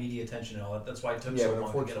you're going to have media attention and all that. That's why it took so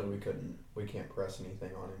long to get him. We can't press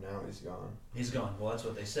anything on him now. He's gone. He's gone. Well, that's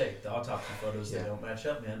what they say. The autopsy photos, they don't match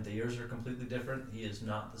up, man. The ears are completely different. He is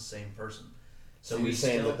not the same person. So you're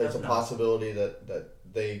saying that there's a possibility that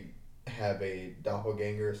they have a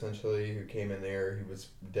doppelganger essentially who came in there, he was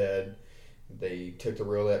dead, they took the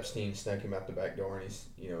real Epstein, snuck him out the back door, and he's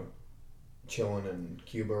chilling in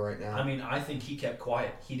Cuba right now. I mean, I think he kept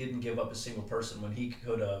quiet. He didn't give up a single person when he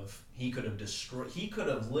could have destroyed, he could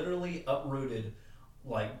have literally uprooted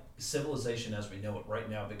civilization as we know it right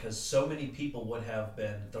now, because so many people would have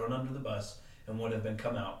been thrown under the bus and would have been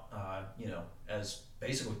come out as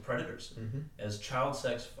basically predators, as child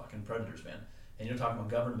sex fucking predators, man. And you're talking about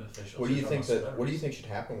government officials. What do you think should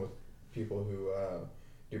happen with people who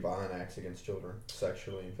do violent acts against children,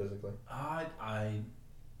 sexually and physically?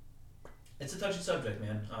 It's a touchy subject,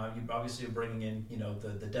 man. You obviously are bringing in,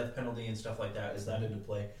 the death penalty and stuff like that. Is that into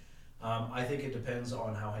play? I think it depends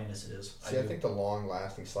on how heinous it is. I think the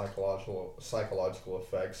long-lasting psychological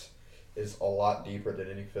effects is a lot deeper than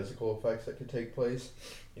any physical effects that could take place,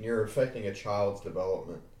 and you're affecting a child's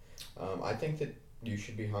development. I think that you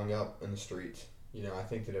should be hung up in the streets. I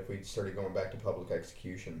think that if we started going back to public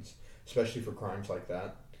executions, especially for crimes like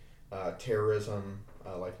that, terrorism,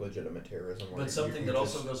 like legitimate terrorism. But something that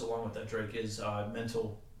also goes along with that, Drake, is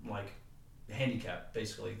mental, like, handicap,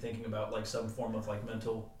 basically. Thinking about, like, some form of, like,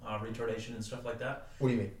 mental retardation and stuff like that. What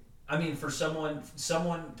do you mean? I mean, for someone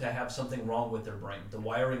to have something wrong with their brain, the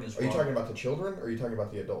wiring is wrong. Are you talking about the children, or are you talking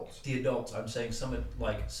about the adults? The adults. I'm saying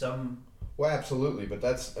some. Well, absolutely, but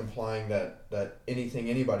that's implying that anything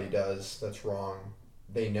anybody does that's wrong,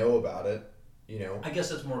 they know about it. I guess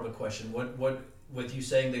that's more of a question. What with you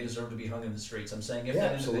saying they deserve to be hung in the streets? I'm saying if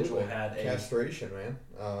that individual had a castration, man.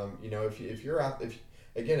 If you're out,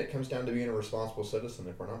 again, it comes down to being a responsible citizen.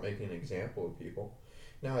 If we're not making an example of people.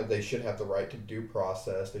 Now, they should have the right to due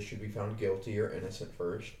process. They should be found guilty or innocent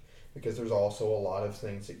first, because there's also a lot of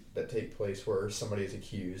things that take place where somebody is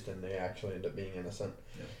accused and they actually end up being innocent.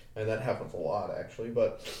 Yeah. And that happens a lot, actually.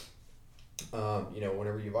 But,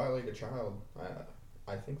 whenever you violate a child,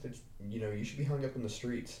 I think that, you should be hung up in the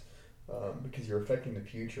streets because you're affecting the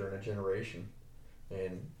future in a generation.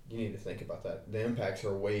 And you need to think about that. The impacts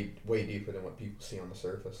are way, way deeper than what people see on the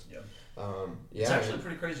surface. Yeah. It's actually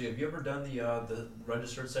pretty crazy. Have you ever done the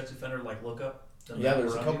registered sex offender lookup?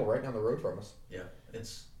 There's a couple right down the road from us. Yeah,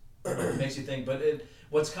 it makes you think. But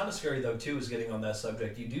what's kind of scary though too is getting on that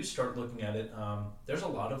subject. You do start looking at it. There's a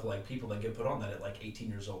lot of like people that get put on that at like 18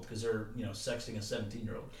 years old because they're sexting a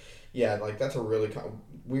 17-year-old. Yeah, like that's a really.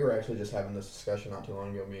 We were actually just having this discussion not too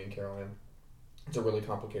long ago, me and Caroline. It's a really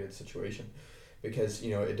complicated situation. Because,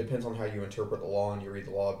 it depends on how you interpret the law and you read the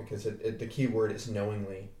law, because the key word is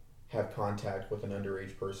knowingly have contact with an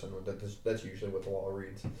underage person. That's usually what the law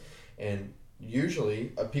reads. And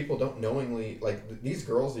usually, people don't knowingly, like these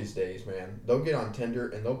girls these days, man, they'll get on Tinder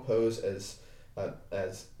and they'll pose as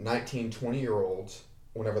 19, 20-year-olds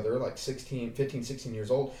whenever they're like 15, 16 years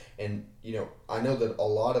old. And, I know that a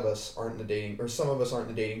lot of us aren't in the dating, or some of us aren't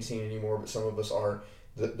in the dating scene anymore, but some of us are.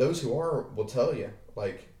 Those who are will tell you,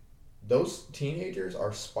 like, those teenagers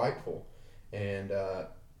are spiteful, and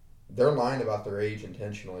they're lying about their age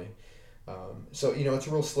intentionally. So it's a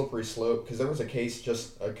real slippery slope, because there was a case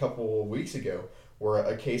just a couple weeks ago where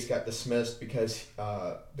a case got dismissed because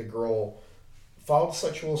the girl filed a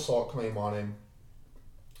sexual assault claim on him.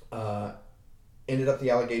 Ended up the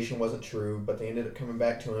allegation wasn't true, but they ended up coming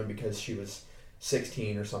back to him because she was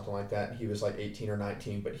 16 or something like that, and he was like 18 or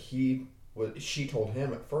 19. But she told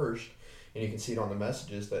him at first, and you can see it on the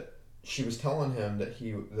messages, that she was telling him that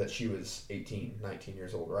she was 18, 19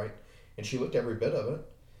 years old, right? And she looked every bit of it,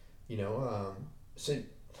 so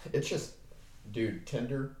it's just, dude,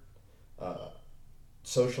 Tinder,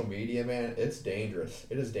 social media, man, it's dangerous.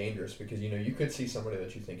 It is dangerous because, you could see somebody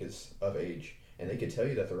that you think is of age, and they could tell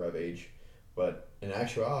you that they're of age, but in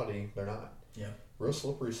actuality, they're not. Yeah. Real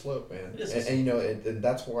slippery slope, man. It is. And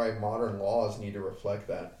that's why modern laws need to reflect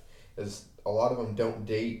that, is a lot of them don't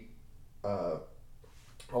date,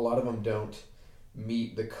 a lot of them don't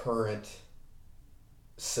meet the current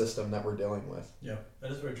system that we're dealing with. Yeah, that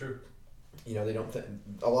is very true. They don't.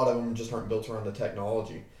 A lot of them just aren't built around the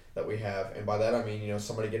technology that we have, and by that I mean,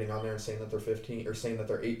 somebody getting on there and saying that they're 15 or saying that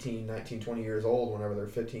they're 18, 19, 20 years old whenever they're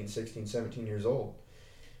 15, 16, 17 years old,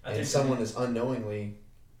 and someone is unknowingly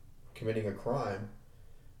committing a crime.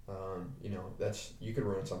 You could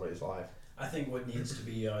ruin somebody's life. I think what needs to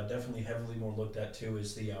be definitely heavily more looked at too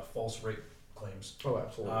is the false rape claims. Oh,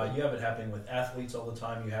 absolutely. You have it happening with athletes all the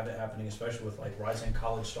time. You have it happening especially with like rising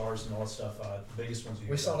college stars and all that stuff. The biggest ones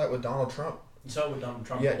we saw that with Donald Trump. You saw it with Donald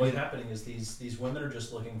Trump. Yeah, what's happening is these women are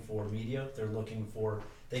just looking for media. They're looking for,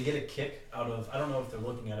 they get a kick out of, I don't know if they're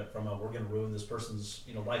looking at it from we're going to ruin this person's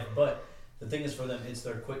life, but the thing is for them, it's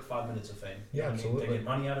their quick 5 minutes of fame. Yeah, absolutely. They get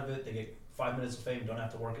money out of it. They get 5 minutes of fame. Don't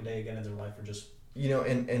have to work a day again in their life, or just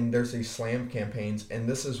and there's these slam campaigns, and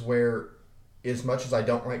this is where, as much as I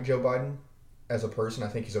don't like Joe Biden as a person, I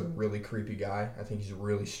think he's a really creepy guy. I think he's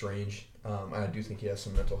really strange. And I do think he has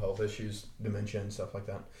some mental health issues, dementia and stuff like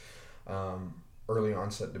that. Early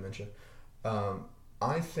onset dementia.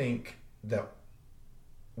 I think that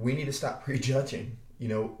we need to stop prejudging.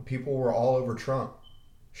 People were all over Trump.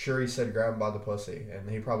 Sure, he said grab him by the pussy, and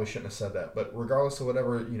he probably shouldn't have said that. But regardless of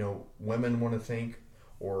whatever, women want to think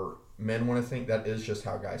or men want to think, that is just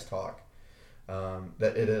how guys talk.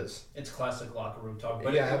 That it is. It's classic locker room talk.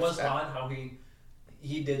 But yeah, it was odd how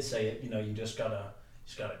he did say it. You just gotta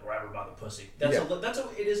just gotta grab her by the pussy.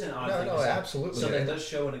 It is an odd thing to say. Absolutely. So that does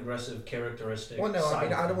show an aggressive characteristic. Well, no, I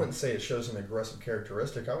mean, I wouldn't say it shows an aggressive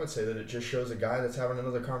characteristic. I would say that it just shows a guy that's having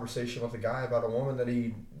another conversation with a guy about a woman that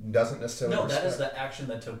he doesn't necessarily respect. That is the action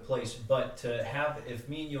that took place. But to have, if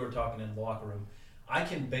me and you were talking in the locker room, I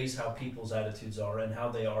can base how people's attitudes are and how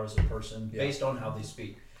they are as a person based on how they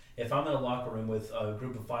speak. If I'm in a locker room with a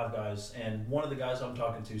group of 5 guys and one of the guys I'm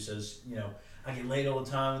talking to says, I get laid all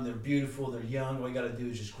the time and they're beautiful, they're young, all you got to do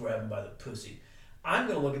is just grab them by the pussy. I'm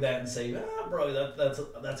going to look at that and say, bro,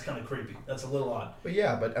 that's kind of creepy. That's a little odd.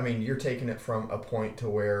 But I mean, you're taking it from a point to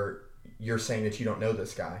where you're saying that you don't know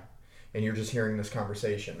this guy and you're just hearing this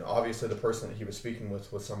conversation. Obviously, the person that he was speaking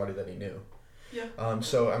with was somebody that he knew. Yeah.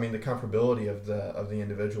 So I mean, the comfortability of the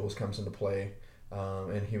individuals comes into play,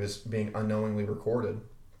 and he was being unknowingly recorded.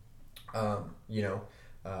 I'm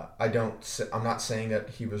not saying that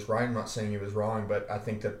he was right. I'm not saying he was wrong, but I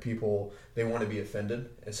think that people, they want to be offended,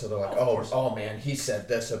 and so they're like, oh man, he said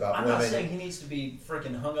this about women. I'm not saying he needs to be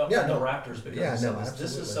freaking hung up in the rafters because he said this. Absolutely.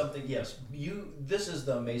 This is something. Yes, this is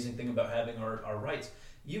the amazing thing about having our rights.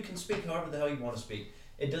 You can speak however the hell you want to speak.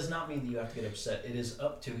 It does not mean that you have to get upset. It is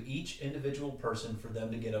up to each individual person for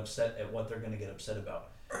them to get upset at what they're going to get upset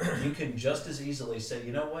about. You can just as easily say,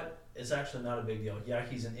 you know what, it's actually not a big deal. Yeah,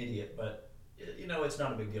 he's an idiot, but it's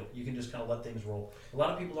not a big deal. You can just kind of let things roll. A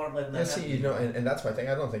lot of people aren't letting that happen. And that's my thing.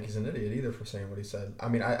 I don't think he's an idiot either for saying what he said. I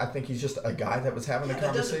mean, I think he's just a guy that was having a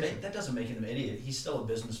conversation. That doesn't make him an idiot. He's still a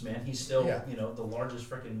businessman. He's still, the largest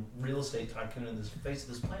freaking real estate tycoon in the face of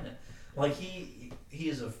this planet. Like, he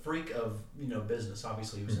is a freak of, business.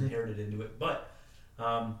 Obviously, he was inherited into it. But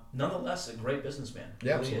nonetheless, a great businessman.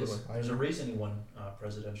 Yeah, really absolutely. There's a reason he won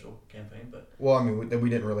presidential campaign. But well, I mean, we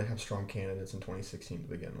didn't really have strong candidates in 2016 to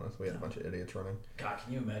begin with. We had a bunch of idiots running. God,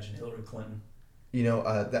 can you imagine Hillary Clinton? Can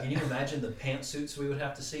you imagine the pantsuits we would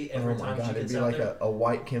have to see every time she gets out there? It'd be like a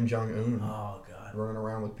white Kim Jong-un. Oh, God. Running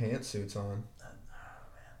around with pantsuits on. Man.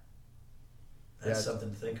 That's something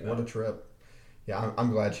to think about. What a trip. Yeah, I'm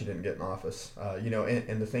glad she didn't get in office.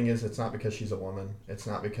 And the thing is, it's not because she's a woman. It's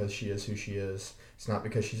not because she is who she is. It's not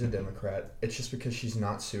because she's a Democrat. It's just because she's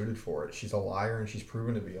not suited for it. She's a liar, and she's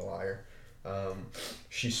proven to be a liar.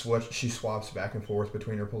 She swaps back and forth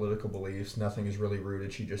between her political beliefs. Nothing is really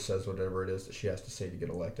rooted. She just says whatever it is that she has to say to get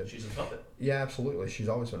elected. She's a puppet. Yeah, absolutely. She's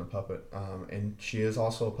always been a puppet. And she is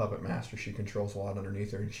also a puppet master. She controls a lot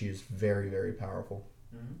underneath her, and she is very, very powerful.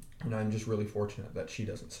 Mm-hmm. And I'm just really fortunate that she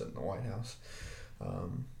doesn't sit in the White House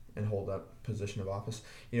and hold that position of office.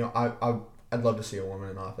 I'd love to see a woman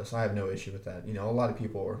in office. I have no issue with that. A lot of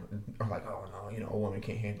people are like, oh no, a woman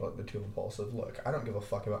can't handle it. They're too impulsive. Look, I don't give a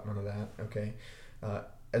fuck about none of that. Okay,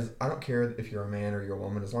 as I don't care if you're a man or you're a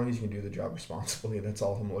woman, as long as you can do the job responsibly. That's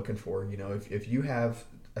all I'm looking for. If you have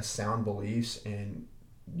a sound beliefs and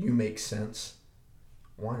you make sense,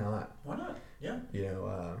 why not? Why not? Yeah.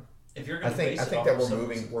 If you're gonna I think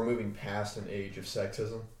that we're moving past an age of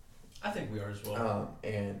sexism. I think we are as well.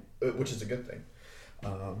 And which is a good thing.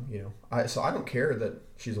 So I don't care that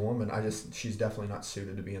she's a woman. She's definitely not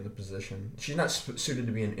suited to be in the position. She's not suited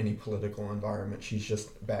to be in any political environment. She's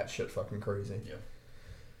just batshit fucking crazy.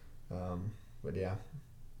 Yeah. But yeah.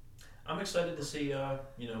 I'm excited to see,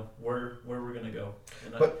 where we're gonna go.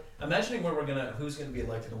 And imagining who's gonna be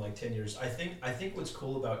elected in like 10 years. I think what's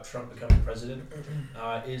cool about Trump becoming president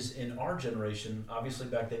is in our generation. Obviously,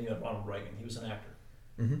 back then you had Ronald Reagan. He was an actor.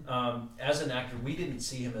 Mm-hmm. As an actor, we didn't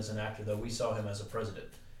see him as an actor, though. We saw him as a president.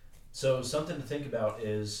 So something to think about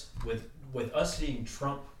is with us seeing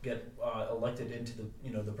Trump get elected into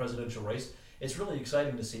the presidential race. It's really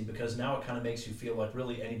exciting to see because now it kind of makes you feel like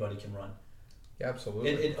really anybody can run. Yeah,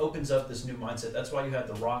 absolutely. It opens up this new mindset. That's why you had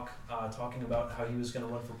The Rock talking about how he was going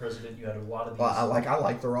to run for president. You had a lot of these. Well, I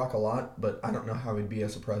like The Rock a lot, but I don't know how he'd be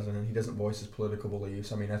as a president. He doesn't voice his political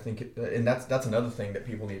beliefs. I mean, I think, and that's another thing that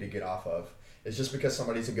people need to get off of. It's just because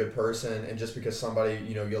somebody's a good person and just because somebody,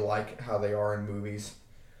 you like how they are in movies.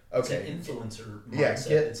 Okay. It's an influencer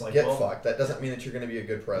mindset. Yeah, get fucked. That doesn't mean that you're going to be a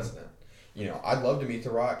good president. I'd love to meet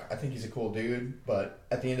The Rock. I think he's a cool dude, but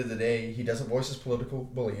at the end of the day, he doesn't voice his political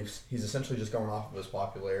beliefs. He's essentially just going off of his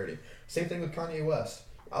popularity. Same thing with Kanye West.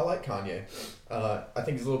 I like Kanye. I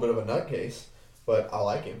think he's a little bit of a nutcase, but I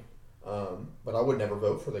like him. But I would never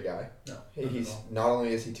vote for the guy. No. He's not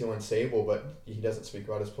only is he too unstable, but he doesn't speak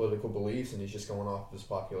about his political beliefs, and he's just going off of his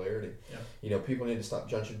popularity. Yeah. People need to stop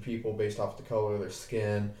judging people based off the color of their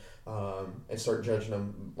skin, and start judging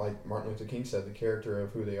them like Martin Luther King said, the character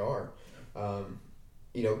of who they are.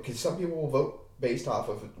 Because some people will vote based off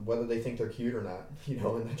of whether they think they're cute or not.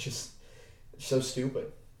 And that's just so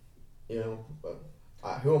stupid. But.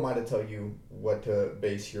 Who am I to tell you what to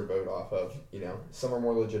base your vote off of? Some are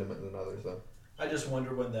more legitimate than others, though. I just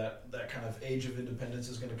wonder when that kind of age of independence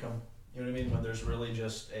is going to come. You know what I mean? When there's really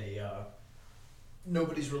just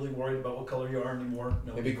nobody's really worried about what color you are anymore.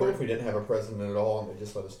 It'd be cool if we didn't have a president at all and they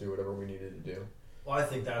just let us do whatever we needed to do. Well, I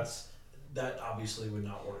think that obviously would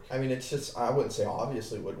not work. I mean, it's just, I wouldn't say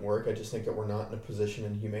obviously it wouldn't work. I just think that we're not in a position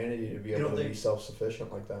in humanity to be able to be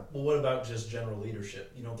self-sufficient like that. Well, what about just general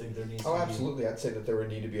leadership? You don't think there needs to be... Oh, absolutely. I'd say that there would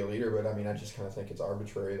need to be a leader, but I mean, I just kind of think it's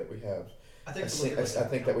arbitrary that we have... I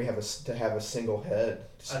think that we have to have a single head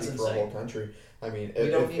to speak for a whole country. I mean,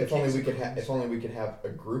 if only we could have a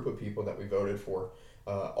group of people that we voted for,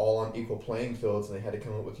 all on equal playing fields, and they had to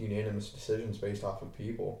come up with unanimous decisions based off of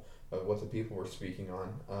people, what the people were speaking on,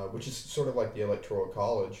 which is sort of like the Electoral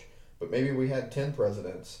College. But maybe we had 10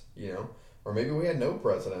 presidents, you know, or maybe we had no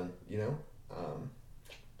president, you know.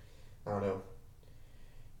 I don't know.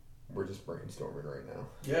 We're just brainstorming right now.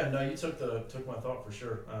 Yeah, no, you took my thought for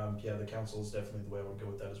sure. Yeah, the council is definitely the way I would go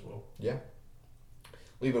with that as well. Yeah.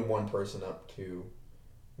 Leaving one person up to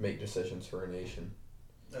make decisions for a nation.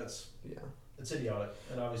 It's idiotic.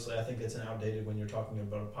 And obviously I think it's outdated when you're talking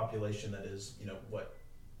about a population that is,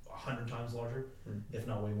 100 times larger, if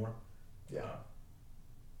not way more. Yeah.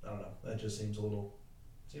 I don't know. That just seems a little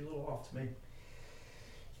off to me.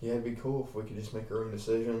 Yeah, it'd be cool if we could just make our own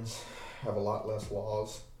decisions, have a lot less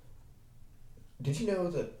laws. Did you know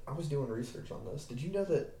that, I was doing research on this, did you know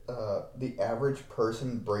that the average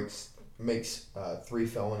person makes 3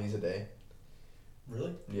 felonies a day?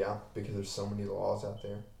 Really? Yeah, because there's so many laws out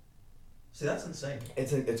there. See, that's insane.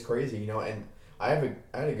 It's crazy, you know, and I had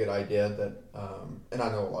a good idea that, and I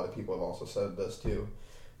know a lot of people have also said this too,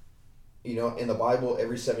 you know, in the Bible,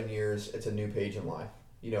 every 7 years, it's a new page in life.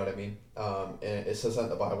 You know what I mean? And it says that in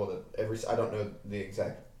the Bible that I don't know the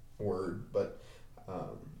exact word, but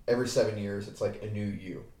every 7 years, it's like a new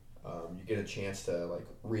you. You get a chance to like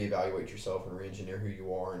reevaluate yourself and re-engineer who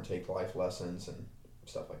you are and take life lessons and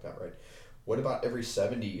stuff like that, right? What about every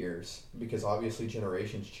 70 years? Because obviously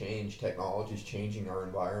generations change, technology's changing our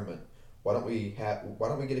environment. Why don't we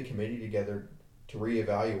get a committee together to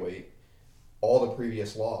reevaluate all the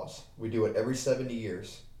previous laws? We do it every 70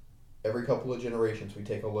 years. Every couple of generations, we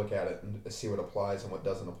take a look at it and see what applies and what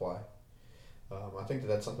doesn't apply. I think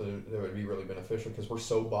that's something that would be really beneficial because we're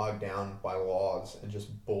so bogged down by laws and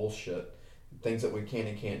just bullshit, things that we can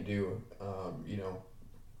and can't do.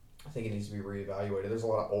 I think it needs to be reevaluated. There's a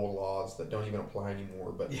lot of old laws that don't even apply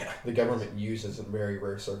anymore, but the government uses in very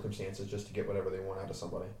rare circumstances just to get whatever they want out of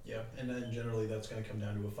somebody. Yeah, and then generally that's going to come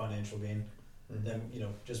down to a financial gain. Mm-hmm.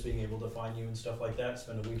 Them, just being able to fine you and stuff like that,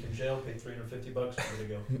 spend a week in jail, pay $350, where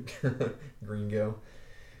to go. Green go.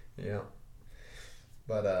 Yeah.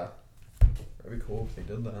 But that'd be cool if they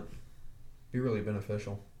did that. Be really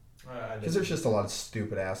beneficial. Because there's just a lot of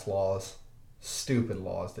stupid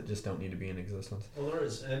laws that just don't need to be in existence. Well, there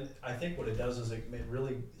is, and I think what it does is it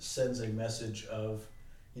really sends a message of,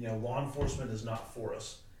 law enforcement is not for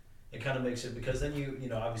us. It kind of makes it, because then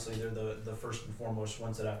obviously they're the first and foremost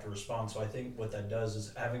ones that have to respond. So I think what that does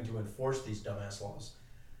is having to enforce these dumbass laws,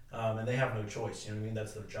 and they have no choice. You know what I mean?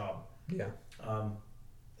 That's their job. Yeah.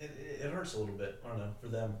 It hurts a little bit. I don't know, for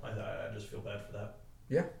them. I just feel bad for that.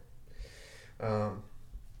 Yeah.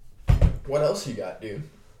 What else you got, dude?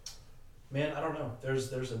 Man, I don't know.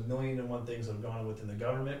 There's a million and one things that have gone on within the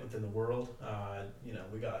government, within the world.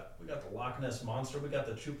 We got the Loch Ness Monster. We got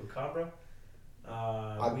the Chupacabra.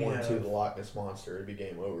 I went to the Loch Ness Monster. It'd be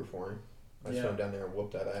game over for him. I swam down there and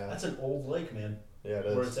whooped that ass. That's an old lake, man. Yeah, it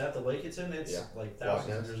is. Where it's at, the lake it's in, it's like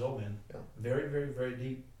thousands of years old, man. Yeah. Very, very, very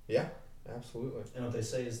deep. Yeah, absolutely. And what they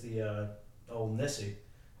say is the old Nessie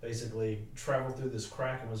basically traveled through this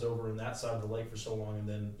crack and was over in that side of the lake for so long, and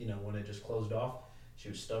then, when it just closed off, she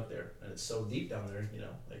was stuck there. And it's so deep down there,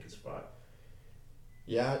 they could survive.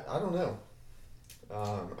 Yeah, I don't know.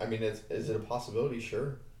 I mean, is it a possibility?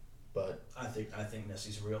 Sure. But I think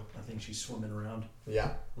Nessie's real. I think she's swimming around.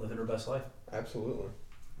 Yeah. Living her best life. Absolutely.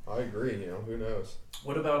 I agree, who knows.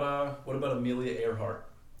 What about Amelia Earhart?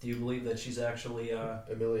 Do you believe that she's actually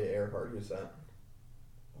Amelia Earhart, who's that?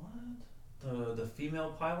 What? The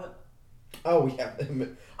female pilot? Oh yeah.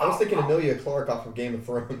 I was thinking Amelia Clarke off of Game of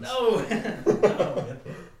Thrones. No.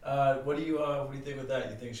 What do you think with that?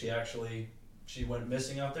 You think she went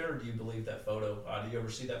missing out there, or do you believe that photo? Do you ever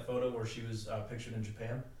see that photo where she was pictured in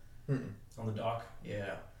Japan? On the dock?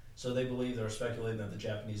 Yeah. So they're speculating that the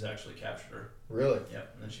Japanese actually captured her. Really? Yeah,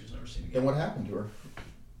 and then she was never seen again. Then what happened to her?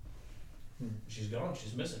 She's gone.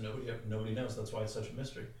 She's missing. Nobody knows. That's why it's such a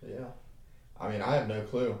mystery. Yeah. I mean, I have no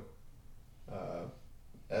clue.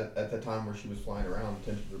 At the time where she was flying around,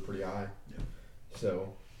 the tensions were pretty high. Yeah.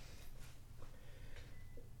 So,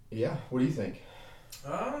 yeah. What do you think?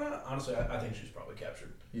 Honestly, I think she's probably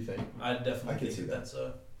captured. You think? I definitely can think see that's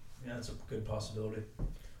a good possibility.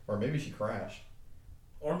 Or maybe she crashed.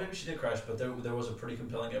 Or maybe she did crash, but there was a pretty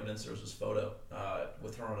compelling evidence. There was this photo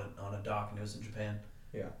with her on a dock, and it was in Japan.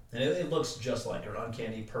 Yeah. And it looks just like her,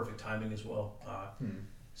 uncanny, perfect timing as well.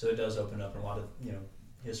 So it does open up a lot of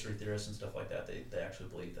history theorists and stuff like that. They actually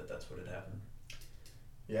believe that that's what had happened.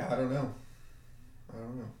 Yeah, I don't know.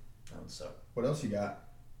 That would suck. What else you got?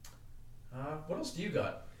 What else do you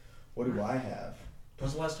got? What do I have?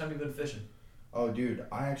 When's the last time you've been fishing? Oh, dude,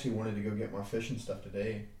 I actually wanted to go get my fishing stuff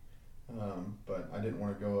today, but I didn't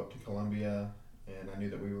want to go up to Columbia, and I knew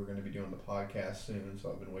that we were going to be doing the podcast soon,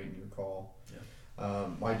 so I've been waiting your call. Yeah.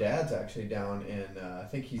 My dad's actually down in, I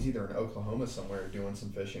think he's either in Oklahoma somewhere doing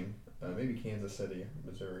some fishing, maybe Kansas City,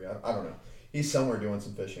 Missouri, I don't know. He's somewhere doing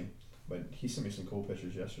some fishing, but he sent me some cool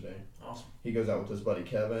pictures yesterday. Awesome. He goes out with his buddy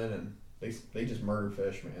Kevin, and they just murder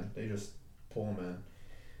fish, man. They just pull them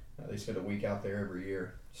in. They spend a week out there every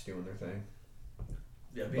year just doing their thing.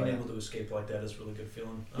 Yeah, being able to escape like that is a really good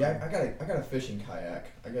feeling. Yeah, I got a fishing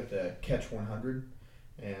kayak. I got the Catch 100,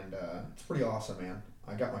 and it's pretty awesome, man.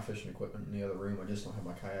 I got my fishing equipment in the other room. I just don't have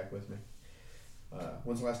my kayak with me.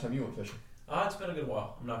 When's the last time you went fishing? It's been a good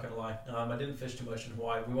while. I'm not gonna lie. I didn't fish too much in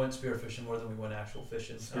Hawaii. We went spear fishing more than we went actual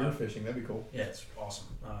fishing. Spear fishing, that'd be cool. Yeah, it's awesome.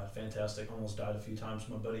 Fantastic. Almost died a few times.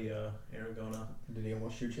 My buddy Aragona. Did he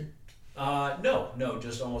almost shoot you? No,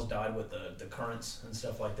 just almost died with the currents and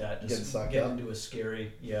stuff like that. Just getting into a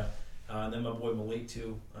scary, and then my boy Malik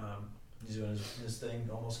too. He's doing his thing,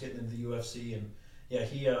 almost getting into the UFC, and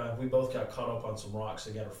we both got caught up on some rocks.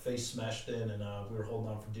 They got our face smashed in, and we were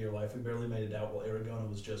holding on for dear life. We barely made it out while Aragona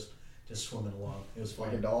was just swimming along. It was fun.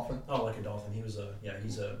 Like a dolphin? Oh, like a dolphin. He was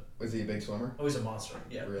Was he a big swimmer? Oh, he's a monster.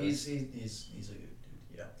 Yeah, really? He's a good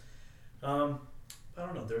dude. Yeah. I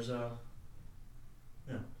don't know. There's a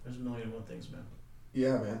million and one things, man.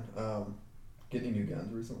 Yeah, man. Get any new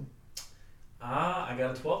guns recently? I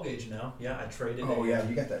got a 12 gauge now. Yeah, I traded. Oh yeah,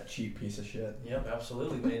 you got that cheap piece of shit. Yep,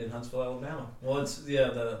 absolutely. Made in Huntsville, Alabama. Well, it's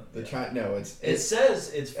China. No, it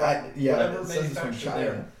says it's from whatever it says it's from China.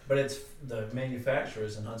 there, but it's the manufacturer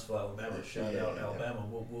is in Huntsville, Alabama. Shout out Alabama.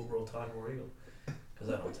 We'll roll Tide War Eagle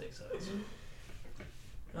because I don't take sides.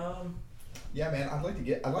 Yeah, man. I'd like to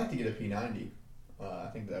get a P90. I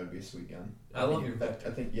think that would be a sweet gun. I love your Vector.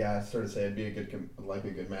 I think I started to say it'd be a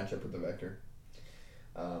good matchup with the Vector.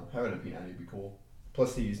 Having a P90 would be cool.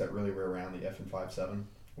 Plus, they use that really rare round, the FN57,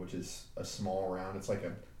 which is a small round. It's like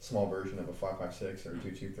a small version of a 5.56 or a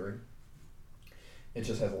 2.23. It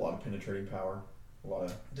just has a lot of penetrating power.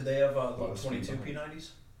 Do they have 22 P90s?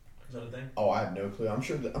 Is that a thing? Oh, I have no clue. I'm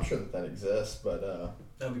sure that exists, but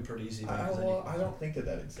that'd be pretty easy. I don't think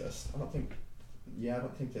that exists. I don't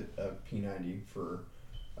think that a P90 for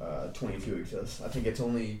 22 exists. I think it's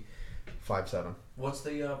only 5.7. What's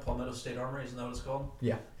the Palmetto State Armory? Isn't that what it's called?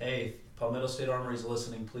 Yeah. Hey, Palmetto State Armory is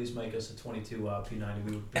listening. Please make us a 22 P90.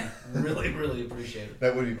 We would really, really appreciate it.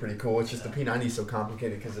 That would be pretty cool. It's just the P90 is so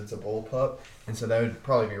complicated because it's a bullpup, and so that would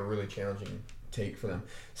probably be a really challenging take for them.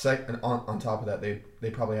 Second, on top of that, they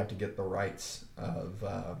probably have to get the rights of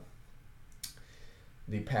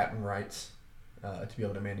the patent rights to be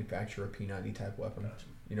able to manufacture a P90 type weapon. Gotcha.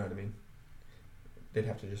 You know what I mean? They'd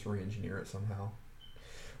have to just re-engineer it somehow.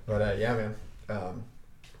 But yeah, man.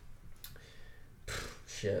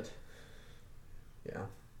 Shit. Yeah.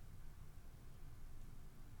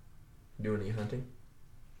 Do any hunting?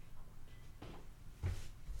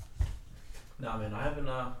 No, man. I haven't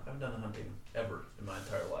done hunting ever in my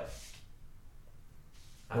entire life.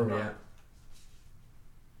 Where are we at?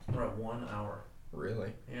 We're at 1 hour.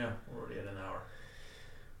 Really? Yeah, we're already at an hour.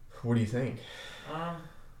 What do you think?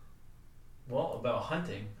 Well, about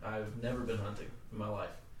hunting, I've never been hunting in my life.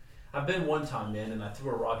 I've been one time, man, and I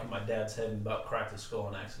threw a rock at my dad's head and about cracked his skull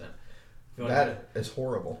on accident. That is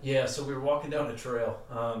horrible. Yeah, so we were walking down a trail,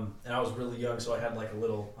 and I was really young, so I had like a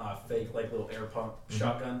little fake, like little air pump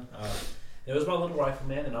shotgun. It was my little rifle,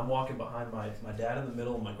 man, and I'm walking behind my dad in the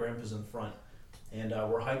middle and my grandpa's in front. And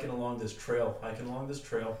we're hiking along this trail.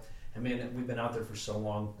 And man, we've been out there for so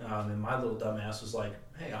long, and my little dumbass was like,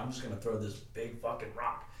 hey, I'm just going to throw this big fucking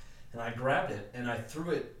rock. And I grabbed it, and I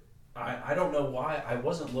threw it. I don't know why. I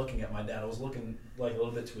wasn't looking at my dad. I was looking like a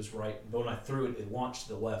little bit to his right. But when I threw it, it launched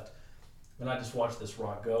to the left. And I just watched this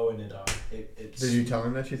rock go, and it Did you tell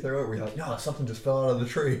him that you threw it? Were you like, no, something just fell out of the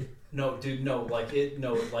tree? No, dude, no.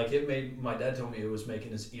 It made, my dad told me it was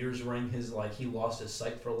making his ears ring. He lost his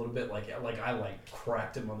sight for a little bit. I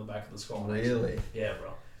cracked him on the back of the skull. Really? Yeah,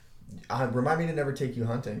 bro. Remind me to never take you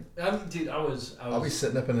hunting. I mean, dude, I'll be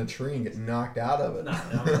sitting up in a tree and get knocked out of it. Nah,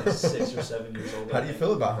 I'm like 6 or 7 years old. How do you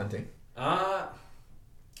feel about hunting?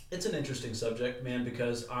 It's an interesting subject, man,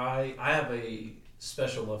 because I have a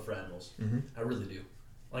special love for animals. Mm-hmm. I really do.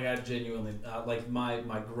 Like I genuinely like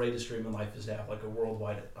my greatest dream in life is to have like a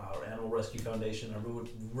worldwide animal rescue foundation. I would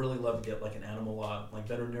really love to get like an animal like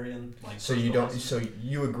veterinarian. Like so you don't. So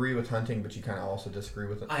you agree with hunting, but you kind of also disagree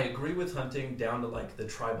with it. I agree with hunting down to like the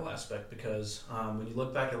tribal aspect because when you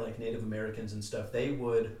look back at like Native Americans and stuff, they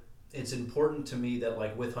would. It's important to me that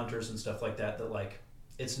like with hunters and stuff like that, that like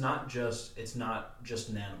it's not just an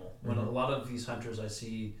animal. When a lot of these hunters I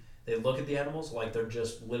see. They look at the animals like they're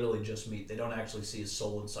just literally just meat. They don't actually see a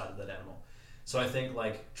soul inside of that animal. So I think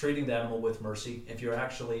like treating the animal with mercy, if you're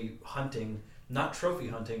actually hunting, not trophy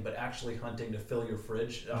hunting, but actually hunting to fill your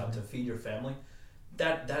fridge, to feed your family,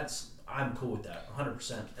 that's I'm cool with that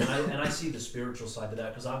 100%. And I see the spiritual side to that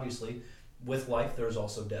because obviously with life there's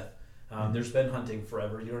also death. There's been hunting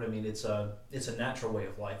forever. You know what I mean? It's a natural way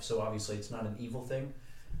of life. So obviously it's not an evil thing,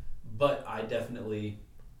 but I definitely.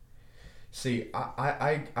 See,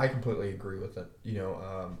 I completely agree with it. You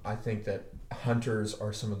know, I think that hunters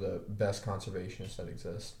are some of the best conservationists that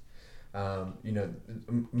exist. You know,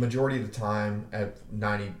 majority of the time, at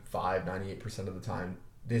 98% of the time,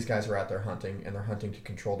 these guys are out there hunting, and they're hunting to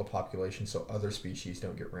control the population so other species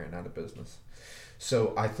don't get ran out of business.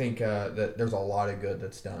 So I think that there's a lot of good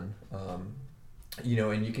that's done. You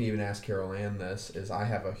know, and you can even ask Carol Ann this, is I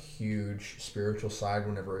have a huge spiritual side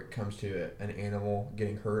whenever it comes to an animal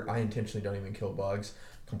getting hurt. I intentionally don't even kill bugs.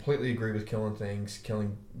 Completely agree with killing things,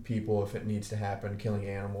 killing people if it needs to happen, killing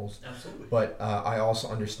animals. Absolutely. But I also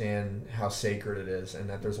understand how sacred it is and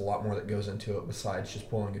that there's a lot more that goes into it besides just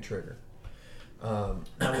pulling a trigger. Now,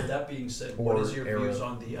 with that being said, what is your views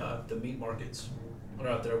on the meat markets?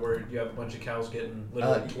 Out there where you have a bunch of cows getting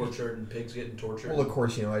literally tortured and pigs getting tortured? Well, of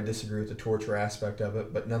course, you know, I disagree with the torture aspect of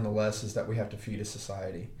it, but nonetheless is that we have to feed a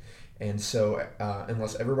society. And so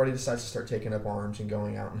unless everybody decides to start taking up arms and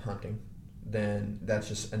going out and hunting, then that's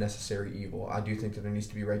just a necessary evil. I do think that there needs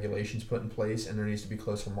to be regulations put in place and there needs to be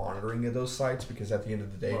closer monitoring of those sites because at the end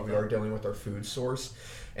of the day, we are dealing with our food source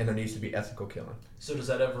and there needs to be ethical killing. So does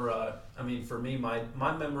that ever, I mean, for me, my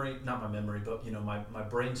memory, not my memory, but, you know, my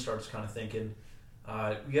brain starts kind of thinking,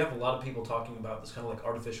 you have a lot of people talking about this kind of like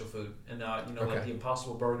artificial food and you know, like the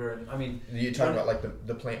Impossible Burger, and I mean, you're talking about like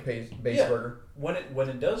the plant-based burger. When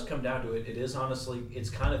it does come down to it, it is honestly, it's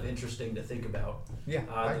kind of interesting to think about. Yeah,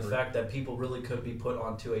 the fact that people really could be put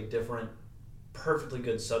onto a different, perfectly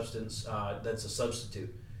good substance that's a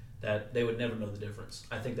substitute that they would never know the difference.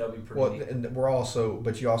 I think that would be pretty neat. And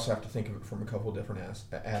but you also have to think of it from a couple of different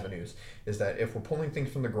avenues. Is that if we're pulling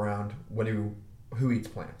things from the ground, who eats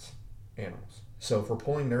plants? Animals. So if we're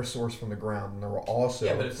pulling their source from the ground, then there will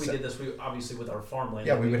also but if we did this, we obviously with our farmland,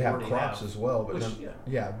 we would have crops as well.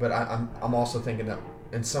 But but I'm also thinking that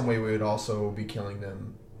in some way we would also be killing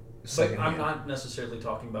them. But I'm not necessarily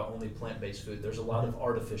talking about only plant-based food. There's a lot of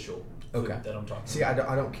artificial food that I'm talking. See, I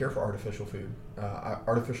don't care for artificial food.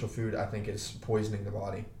 Artificial food, I think, is poisoning the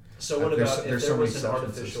body. So what about if there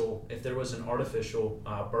was an artificial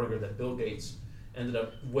burger that Bill Gates ended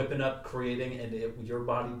up whipping up, creating, and your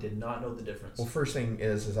body did not know the difference? Well, first thing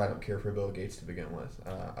is I don't care for Bill Gates to begin with.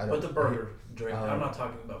 I don't. But the burger, Drake. I'm not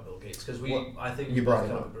talking about Bill Gates because I think you brought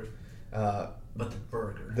it up. But the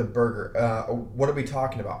burger. The burger. What are we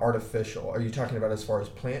talking about? Artificial? Are you talking about as far as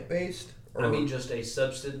plant-based? I mean, just a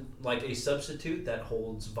substitute that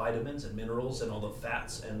holds vitamins and minerals and all the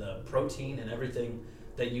fats and the protein and everything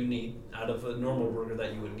that you need out of a normal burger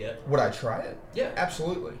that you would get. Would I try it? Yeah,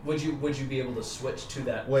 absolutely. Would you be able to switch to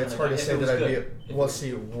that? Well, it's hard to say that I'd be. Well,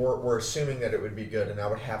 see, we're assuming that it would be good, and I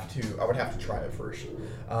would have to try it first.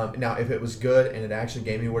 Now, if it was good and it actually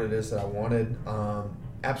gave me what it is that I wanted,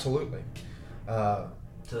 absolutely.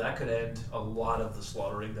 So that could end a lot of the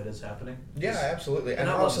slaughtering that is happening. Yeah, absolutely. And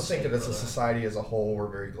I also think that as a society as a whole, we're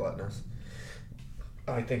very gluttonous.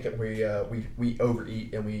 I think that we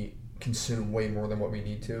overeat and we consume way more than what we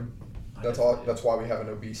need to. That's why we have an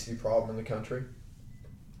obesity problem in the country.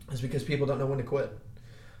 Is because people don't know when to quit,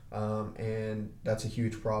 and that's a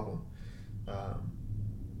huge problem.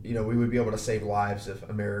 You know, we would be able to save lives if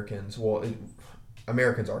Americans.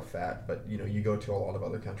 Americans are fat, but you know, you go to a lot of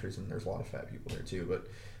other countries and there's a lot of fat people there too. But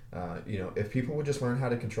you know, if people would just learn how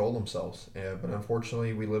to control themselves, but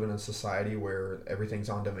unfortunately, we live in a society where everything's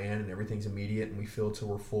on demand and everything's immediate, and we feel till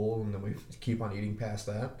we're full, and then we keep on eating past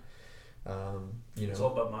that. You know, it's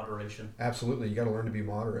all about moderation. Absolutely, you got to learn to be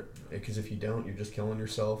moderate, because if you don't, you're just killing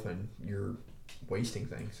yourself and you're wasting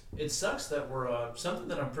things. It sucks that we're something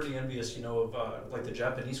that I'm pretty envious, you know, of like the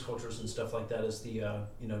Japanese cultures and stuff like that is the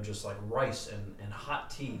you know, just like rice and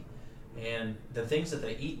hot tea and the things that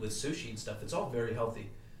they eat with sushi and stuff. It's all very healthy.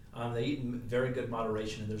 They eat in very good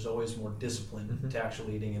moderation, and there's always more discipline to actual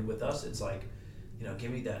eating. And with us, it's like,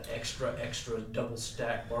 give me that extra double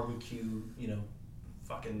stack barbecue,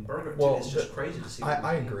 fucking burger. Well, it's just crazy to see.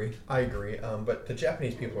 I agree. But the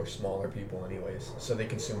Japanese people are smaller people anyways, so they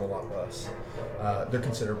consume a lot less. They're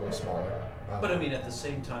considerably smaller. But I mean, at the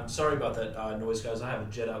same time, sorry about that noise, guys. I have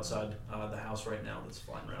a jet outside the house right now that's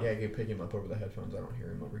flying around. Yeah, you can pick him up over the headphones. I don't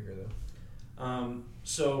hear him over here though.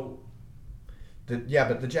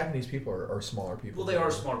 But the Japanese people are smaller people. Well, they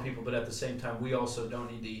are smaller people, but at the same time, we also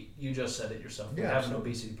don't need to eat. You just said it yourself. We have an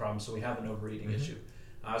obesity problem, so we have an overeating issue.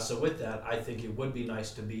 So with that, I think it would be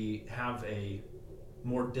nice to have a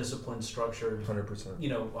more disciplined, structured,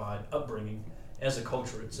 100%. Upbringing as a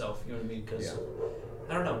culture itself. You know what I mean? Because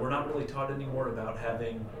I don't know, we're not really taught anymore about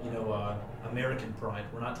having American pride.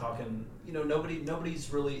 We're not talking.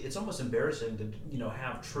 Nobody's really. It's almost embarrassing to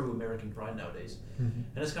have true American pride nowadays, and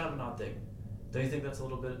it's kind of an odd thing. Don't you think that's a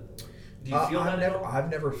little bit? Do you feel that at all? I've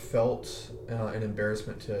never felt an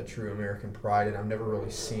embarrassment to true American pride, and I've never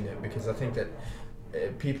really seen it because I think that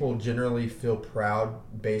people generally feel proud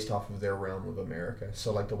based off of their realm of America.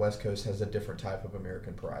 So, like the West Coast has a different type of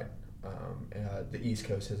American pride. The East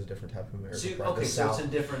Coast has a different type of American pride. Okay, so it's in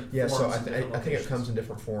different forms. Yeah, so I think it comes in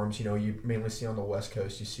different forms. You mainly see on the West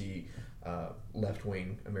Coast, you see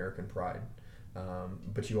left-wing American pride.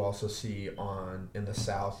 But you also see in the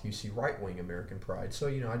South, you see right-wing American pride. So,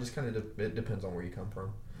 I just kind of, it depends on where you come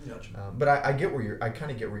from. Gotcha. But I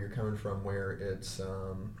kind of get where you're coming from, where it's,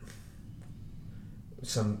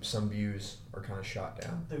 some views are kind of shot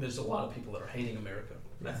down. I think there's a lot of people that are hating America.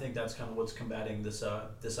 And I think that's kind of what's combating this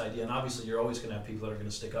idea. And obviously, you're always going to have people that are going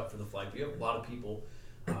to stick up for the flag. But you have a lot of people,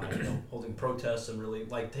 holding protests and really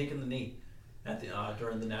taking the knee at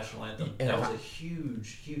during the national anthem. And that was a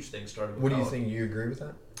huge thing started with What do you think? You agree with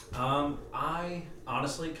that? I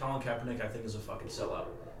honestly, Colin Kaepernick, I think is a fucking sellout.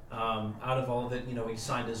 Out of all of it, he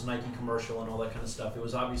signed his Nike commercial and all that kind of stuff. It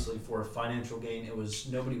was obviously for financial gain.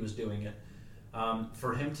 Nobody was doing it.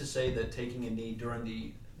 For him to say that taking a knee during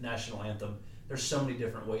the national anthem, there's so many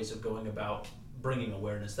different ways of going about bringing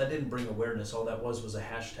awareness. That didn't bring awareness. All that was a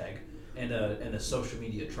hashtag and a social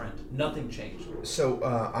media trend. Nothing changed. So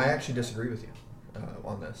I actually disagree with you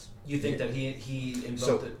on this. You think that he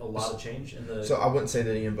invoked a lot of change in the? So I wouldn't say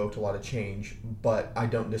that he invoked a lot of change, but I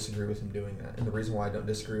don't disagree with him doing that. And the reason why I don't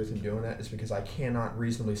disagree with him doing that is because I cannot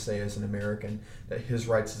reasonably say as an American that his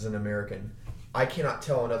rights as an American, I cannot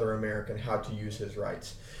tell another American how to use his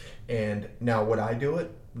rights. And now would I do it?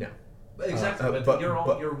 No. Exactly, but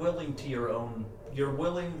you're willing to your own. You're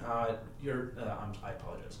willing. I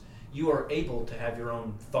apologize. You are able to have your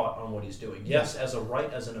own thought on what he's doing. Yes, as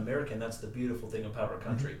an American, that's the beautiful thing about our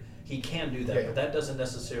country. He can do that, but that doesn't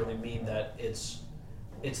necessarily mean that it's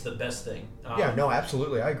the best thing. No,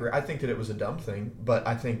 absolutely, I agree. I think that it was a dumb thing, but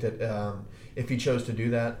I think that if he chose to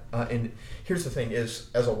do that, and here's the thing: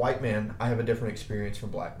 is as a white man, I have a different experience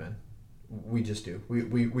from black men. We just do.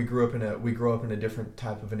 We grew up in a different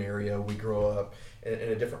type of an area. We grow up in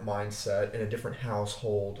a different mindset, in a different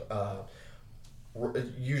household.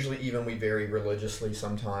 Usually, even we vary religiously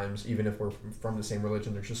sometimes, even if we're from the same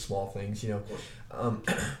religion. There's just small things,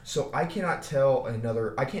 So I can't tell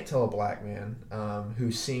a black man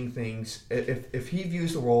who's seeing things. If he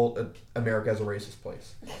views the world of America as a racist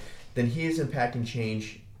place, then he is impacting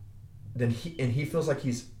change. And he feels like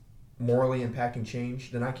he's morally impacting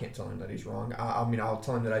change, then I can't tell him that he's wrong. I'll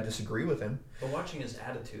tell him that I disagree with him. But watching his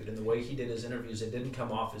attitude and the way he did his interviews, it didn't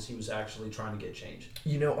come off as he was actually trying to get change.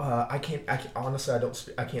 I can't honestly,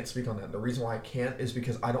 I can't speak on that. The reason why I can't is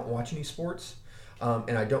because I don't watch any sports,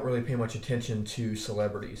 and I don't really pay much attention to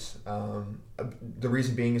celebrities. The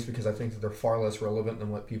reason being is because I think that they're far less relevant than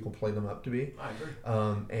what people play them up to be. I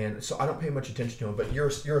agree. And so I don't pay much attention to them. But you're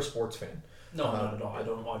a sports fan. No, not at all. I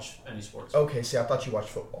don't watch any sports. Okay, see, I thought you watched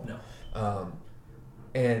football. No.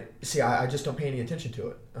 And see, I just don't pay any attention to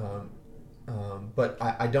it. But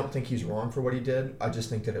I don't think he's wrong for what he did. I just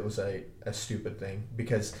think that it was a stupid thing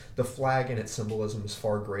because the flag and its symbolism is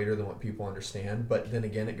far greater than what people understand. But then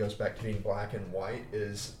again, it goes back to being black and white.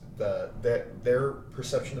 Is their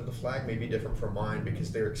perception of the flag may be different from mine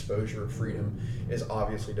because their exposure of freedom is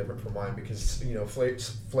obviously different from mine because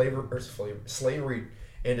slavery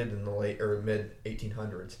ended in the late or mid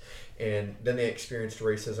 1800s, and then they experienced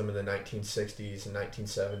racism in the 1960s and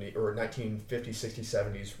 1970s or 1950s, 60s,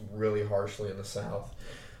 70s really harshly in the South.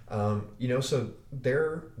 So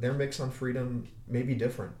their mix on freedom may be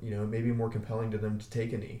different. Maybe more compelling to them to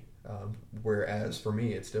take a knee, whereas for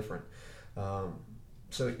me it's different.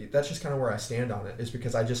 So that's just kind of where I stand on it. Is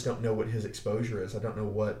because I just don't know what his exposure is. I don't know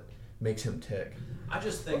what makes him tick. I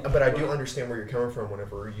just think... But I do understand where you're coming from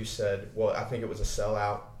whenever you said, well, I think it was a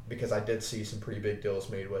sellout because I did see some pretty big deals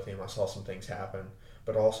made with him. I saw some things happen,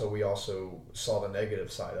 but also we also saw the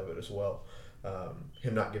negative side of it as well.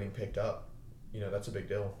 Him not getting picked up, that's a big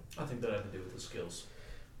deal. I think that had to do with his skills.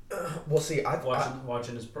 Well, see,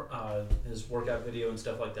 watching his workout video and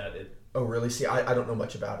stuff like that. Oh, really? See, I don't know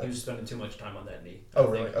much about it. He was spending too much time on that knee. Oh,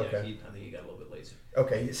 really? Okay. I think he got a little bit lazy.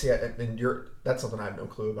 Okay. See, and that's something I have no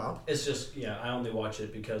clue about. It's just, I only watch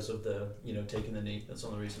it because of the, taking the knee. That's the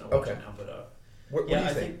only reason I watch it now. But what do you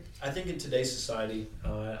think? I think in today's society,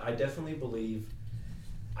 I definitely believe.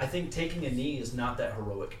 I think taking a knee is not that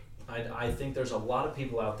heroic. I think there's a lot of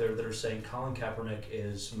people out there that are saying Colin Kaepernick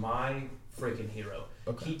is my freaking hero.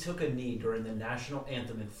 Okay. He took a knee during the national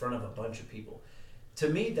anthem in front of a bunch of people. To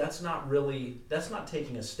me, that's not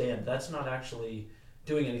taking a stand. That's not actually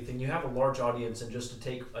doing anything. You have a large audience, and just to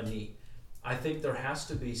take a knee, I think there has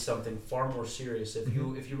to be something far more serious. If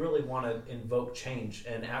you really want to invoke change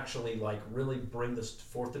and actually really bring this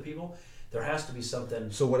forth to people, there has to be something.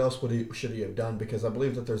 So what else should he have done? Because I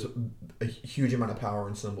believe that there's a huge amount of power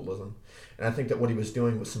in symbolism, and I think that what he was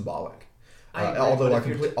doing was symbolic.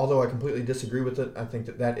 Although I completely disagree with it, I think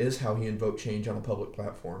that is how he invoked change on a public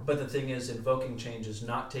platform. But the thing is, invoking change is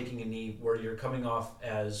not taking a knee where you're coming off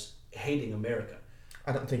as hating America.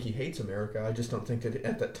 I don't think he hates America. I just don't think that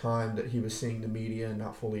at that time that he was seeing the media and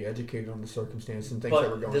not fully educated on the circumstances and things that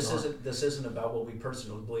were going on. This isn't about what we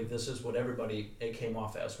personally believe. This is what it came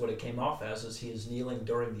off as. What it came off as is he is kneeling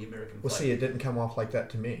during the American flag. Well, see, it didn't come off like that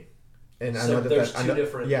to me. And so I know there's two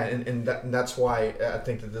different. Yeah, and that's why I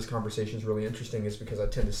think that this conversation is really interesting. Is because I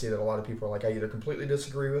tend to see that a lot of people are like, I either completely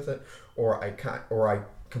disagree with it, or I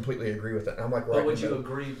completely agree with it. And I'm like, but would you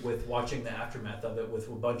agree with watching the aftermath of it with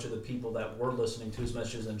a bunch of the people that were listening to his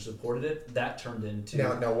messages and supported it? That turned into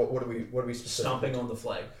now what do we stomping on the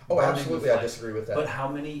flag? Oh, absolutely, I disagree with that. But how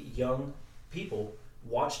many young people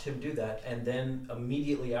watched him do that, and then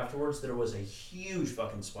immediately afterwards there was a huge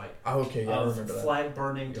fucking spike. Oh, okay, yeah, I remember that. Flag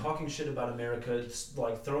burning, talking shit about America, it's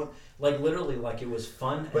throwing, literally, it was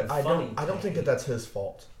fun but and funny. I don't think that that's his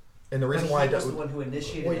fault. And the reason why why he was the one who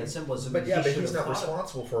initiated that symbolism. But he's not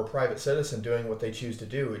responsible for a private citizen doing what they choose to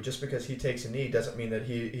do. Just because he takes a knee doesn't mean that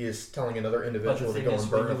he is telling another individual to go and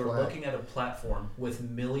burn a flag. When you're looking at a platform with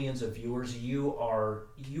millions of viewers, you are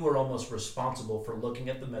almost responsible for looking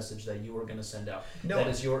at the message that you are going to send out. No, that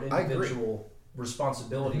is your individual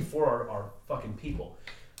responsibility for our fucking people.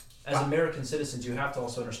 As American citizens, you have to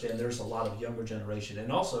also understand there's a lot of younger generation,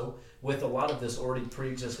 and also with a lot of this already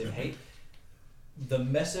pre-existing hate. The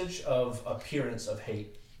message of appearance of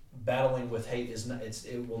hate, battling with hate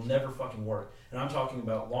it will never fucking work. And I'm talking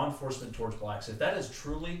about law enforcement towards blacks. If that is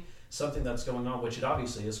truly something that's going on, which it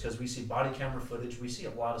obviously is, because we see body camera footage, we see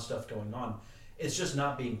a lot of stuff going on. It's just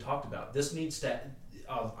not being talked about. This needs to.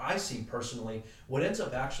 I see personally, what ends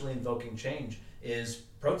up actually invoking change is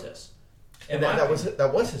protests. And that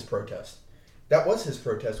was his protest. That was his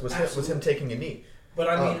protest. Was him taking a knee. But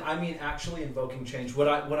I mean, actually invoking change. What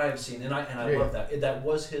I have seen, and I love that. That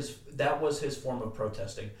was his form of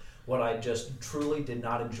protesting. What I just truly did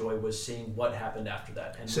not enjoy was seeing what happened after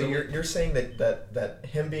that. And so really, you're saying that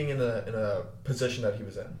him being in a position that he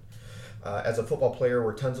was in, as a football player,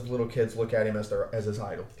 where tons of little kids look at him as his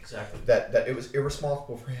idol. Exactly. That it was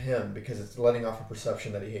irresponsible for him because it's letting off a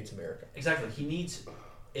perception that he hates America. Exactly.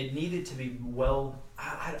 It needed to be well.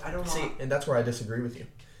 I don't know. See, and that's where I disagree with you.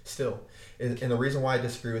 Still, and the reason why I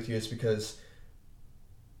disagree with you is because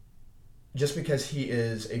just because he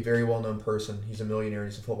is a very well-known person, he's a millionaire,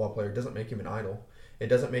 he's a football player, doesn't make him an idol. It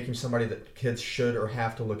doesn't make him somebody that kids should or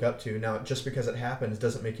have to look up to. Now, just because it happens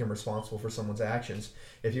doesn't make him responsible for someone's actions.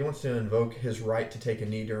 If he wants to invoke his right to take a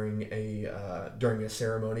knee during a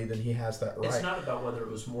ceremony, then he has that right. It's not about whether it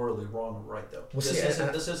was morally wrong or right, though. Well,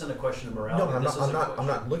 this isn't a question of morality. No, I'm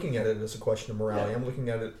not looking at it as a question of morality. Yeah. I'm looking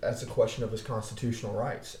at it as a question of his constitutional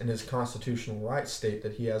rights, and his constitutional rights state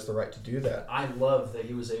that he has the right to do that. I love that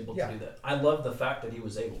he was able to do that. I love the fact that he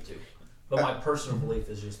was able to. But my personal belief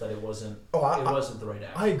is just that it wasn't the right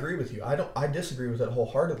action. I agree with you. I disagree with it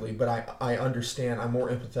wholeheartedly, but I understand. I'm more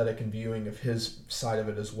empathetic in viewing of his side of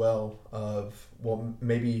it as well.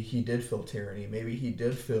 Maybe he did feel tyranny. Maybe he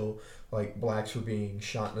did feel like blacks were being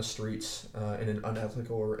shot in the streets in an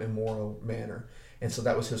unethical or immoral manner, and so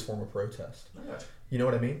that was his form of protest. Okay. You know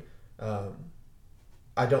what I mean?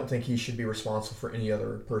 I don't think he should be responsible for any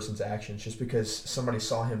other person's actions. Just because somebody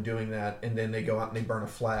saw him doing that and then they go out and they burn a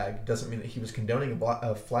flag doesn't mean that he was condoning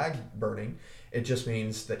a flag burning. It just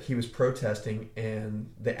means that he was protesting,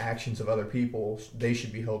 and the actions of other people, they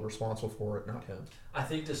should be held responsible for it, not him. I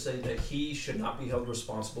think to say that he should not be held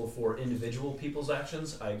responsible for individual people's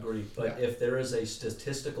actions, I agree. But if there is a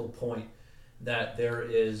statistical point that there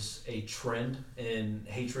is a trend in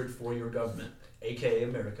hatred for your government, aka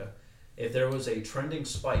America, if there was a trending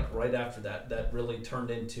spike right after that really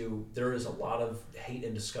turned into, there is a lot of hate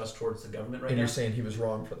and disgust towards the government right now. And you're saying he was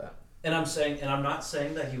wrong for that. And I'm not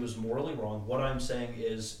saying that he was morally wrong. What I'm saying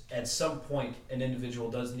is, at some point, an individual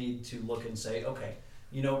does need to look and say, okay,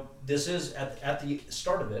 this is at the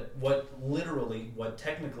start of it. What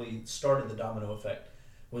technically started the domino effect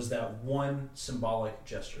was that one symbolic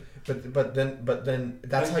gesture. But then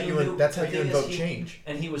that's how you invoke change.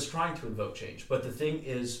 And he was trying to invoke change. But the thing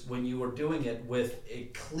is, when you are doing it with a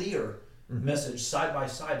clear message side by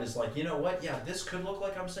side, is like, you know what? Yeah, this could look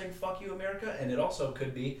like I'm saying "fuck you, America," and it also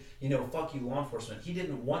could be, "fuck you, law enforcement." He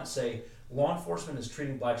didn't once say law enforcement is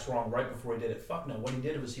treating blacks wrong right before he did it. Fuck no. What he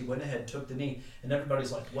did was he went ahead, took the knee, and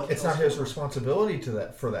everybody's like, "What?" It's not his responsibility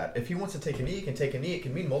for that. If he wants to take a knee, he can take a knee. It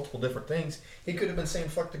can mean multiple different things. He could have been saying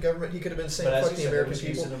 "fuck the government." He could have been saying "fuck the American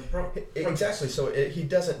people." Exactly. So he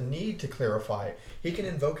doesn't need to clarify. He can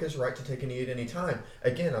invoke his right to take a knee at any time.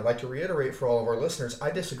 Again, I'd like to reiterate for all of our listeners,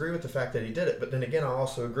 I disagree with the fact that he did it, but then again, I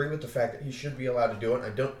also agree with the fact that he should be allowed to do it. I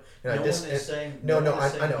don't. And I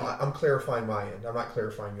know. I'm clarifying my end. I'm not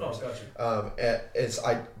clarifying yours. Oh,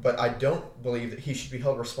 gotcha. But I don't believe that he should be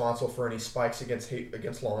held responsible for any spikes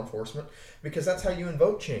against law enforcement, because that's how you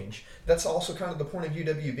invoke change. That's also kind of the point of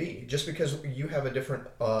UWB. Just because you have a different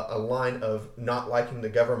a line of not liking the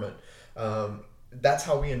government, that's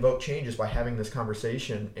how we invoke change, is by having this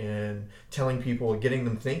conversation and telling people, getting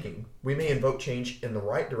them thinking. We may invoke change in the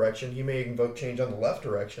right direction. He may invoke change on the left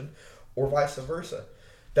direction, or vice versa.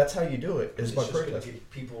 That's how you do it. Is by protest.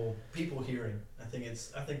 People hearing. I think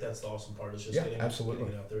that's the awesome part. Is just getting it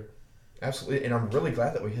out there. Absolutely, and I'm really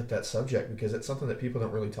glad that we hit that subject, because it's something that people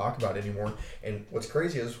don't really talk about anymore. And what's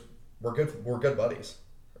crazy is we're good buddies,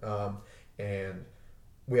 and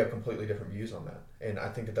we have completely different views on that. And I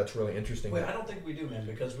think that that's really interesting. Wait, I don't think we do, man,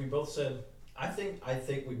 because we both said I think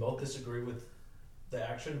we both disagree with the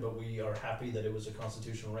action, but we are happy that it was a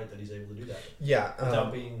constitutional right that he's able to do that. Yeah,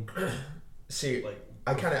 without being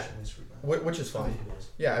I kind of, which is fine.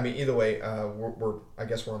 Yeah, I mean, either way, I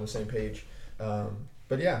guess we're on the same page.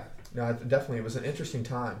 But yeah, no, definitely, it was an interesting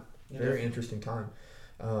time. Very interesting time.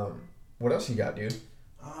 What else you got, dude?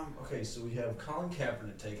 Okay, so we have Colin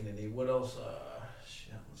Kaepernick taking a knee. What else?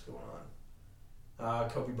 What's going on?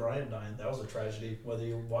 Kobe Bryant dying. That was a tragedy. Whether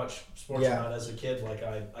you watch sports or not as a kid, like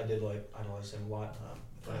I did, idolize him a lot.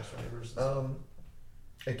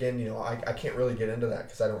 Again, I can't really get into that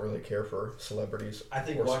because I don't really care for celebrities. I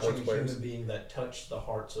think watching a human being that touched the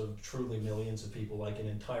hearts of truly millions of people, like an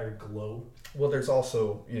entire globe. Well, there's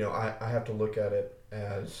also, I have to look at it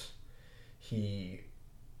as he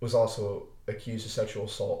was also accused of sexual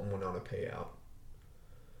assault and went on a payout,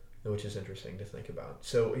 which is interesting to think about.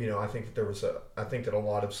 So, I think that I think that a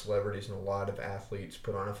lot of celebrities and a lot of athletes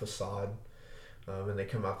put on a facade, and they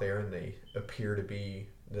come out there and they appear to be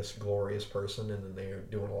this glorious person, and then they're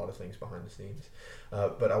doing a lot of things behind the scenes.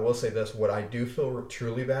 But I will say this: what I do feel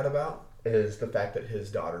truly bad about is the fact that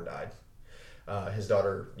his daughter died. His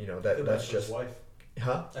daughter, that's just his wife.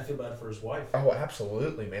 Huh? I feel bad for his wife. Oh,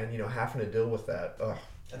 absolutely, man. Having to deal with that. Ugh.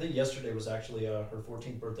 I think yesterday was actually her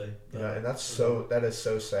 14th birthday. Yeah, and that is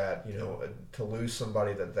so sad. To lose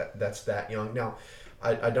somebody that's that young. Now,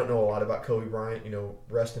 I don't know a lot about Kobe Bryant.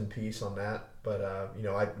 Rest in peace on that. But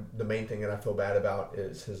the main thing that I feel bad about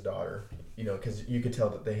is his daughter. Because you could tell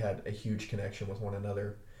that they had a huge connection with one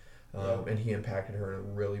another, and he impacted her in a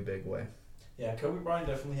really big way. Yeah, Kobe Bryant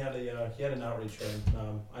definitely had an outreach train.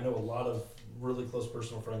 I know a lot of really close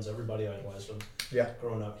personal friends. Everybody idolized him. Yeah.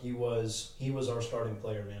 Growing up, he was our starting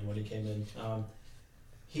player, man. When he came in,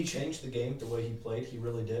 he changed the game the way he played. He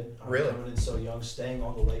really did. Really? Coming in so young, staying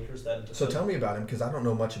on the Lakers. So tell me about him, because I don't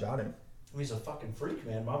know much about him. He's a fucking freak,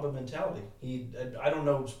 man. Mamba mentality. I don't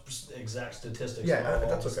know exact statistics. Yeah, about all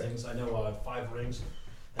that's those okay. Things. I know 5 rings.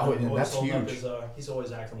 And that's huge. He's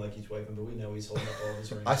always acting like he's waving, but we know he's holding up all of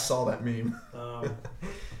his rings. I saw that meme.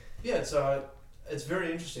 Yeah, it's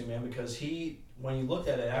very interesting, man, because when you looked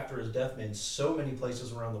at it after his death, man, so many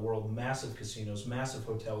places around the world, massive casinos, massive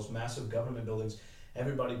hotels, massive government buildings,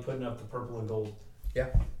 everybody putting up the purple and gold. Yeah.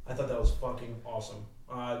 I thought that was fucking awesome.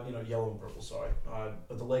 Yellow and purple, sorry.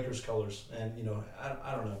 But the Lakers colors, and,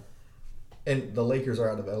 I don't know. And the Lakers are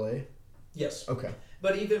out of LA? Yes. Okay.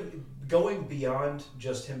 But even going beyond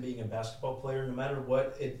just him being a basketball player, no matter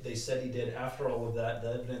what they said he did after all of that,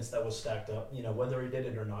 the evidence that was stacked up, whether he did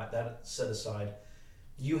it or not, that set aside,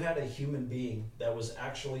 you had a human being that was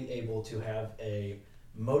actually able to have a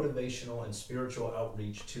motivational and spiritual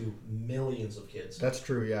outreach to millions of kids. That's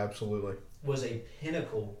true, yeah, absolutely. was a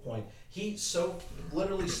pinnacle point. He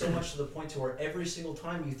literally so much to the point to where every single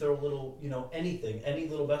time you throw a little, anything, any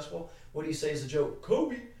little basketball, what do you say as a joke?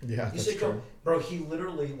 Kobe. Yeah, you that's say true. Kobe. Bro, he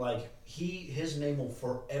literally his name will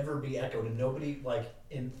forever be echoed, and nobody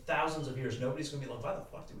in thousands of years, nobody's gonna be like, why the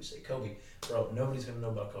fuck did we say Kobe? Bro, nobody's gonna know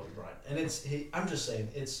about Kobe Bryant. And I'm just saying,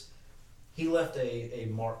 he left a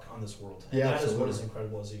mark on this world, and that is what is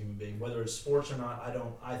incredible as a human being. Whether it's sports or not,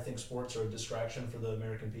 I think sports are a distraction for the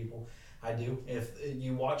American people. I do. If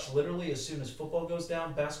you watch, literally as soon as football goes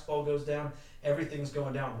down, basketball goes down, everything's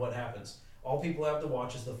going down. What happens? All people have to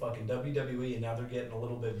watch is the fucking WWE, and now they're getting a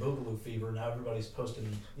little bit boogaloo fever. Now everybody's posting,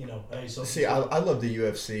 hey, so. See, I love the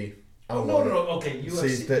UFC. No. Okay,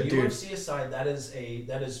 UFC. UFC aside, that is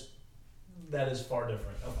far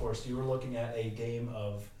different. Of course, you were looking at a game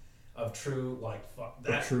of true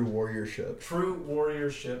true warriorship. True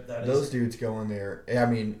warriorship. Those dudes go in there. I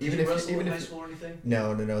mean, even if high school or anything.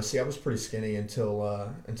 No. See, I was pretty skinny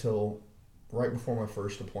until right before my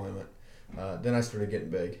first deployment. Then I started getting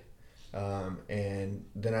big, and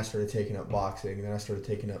then I started taking up boxing. Then I started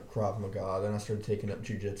taking up Krav Maga. Then I started taking up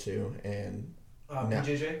jiu-jitsu and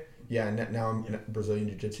BJJ. Yeah, now I'm Brazilian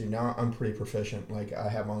jiu-jitsu. Now I'm pretty proficient. Like I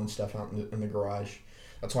have my own stuff out in the garage.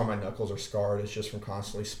 That's why my knuckles are scarred. It's just from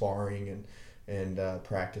constantly sparring and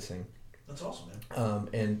practicing. That's awesome, man.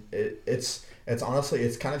 And it's honestly,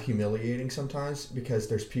 it's kind of humiliating sometimes because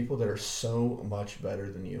there's people that are so much better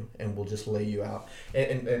than you and will just lay you out.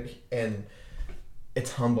 And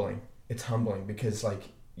it's humbling. It's humbling because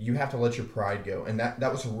you have to let your pride go, and that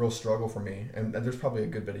was a real struggle for me. And there's probably a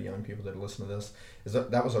good bit of young people that listen to this.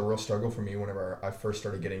 That was a real struggle for me whenever I first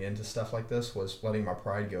started getting into stuff like this, was letting my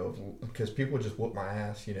pride go, because people would just whoop my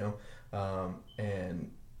ass,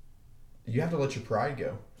 and you have to let your pride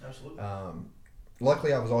go. Absolutely.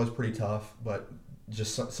 Luckily, I was always pretty tough, but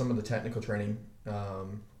just some of the technical training.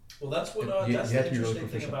 Well, that's what that's the interesting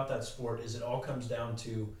thing about that sport is it all comes down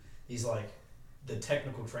to the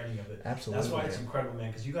technical training of it. Absolutely. That's why it's incredible, man,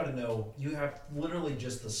 because you got to know, you have literally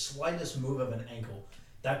just the slightest move of an ankle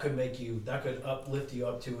that could uplift you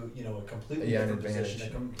up to a completely different position, a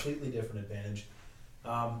completely different advantage.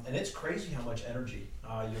 And it's crazy how much energy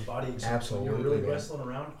your body exerts. Absolutely, when you're really wrestling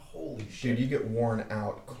around. Holy shit. Dude, you get worn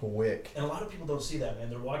out quick. And a lot of people don't see that, man.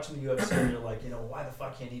 They're watching the UFC and they're like, why the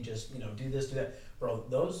fuck can't he just, do this, do that? Bro,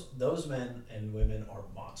 those men and women are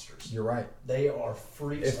monsters. You're right. They are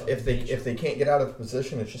freaks if they can't get out of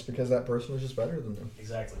position, it's just because that person is just better than them.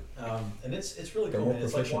 Exactly. And it's really cool, man.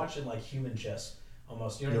 It's like watching human chess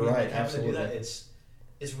almost. You know You're what I mean? right. Having Absolutely. to do that,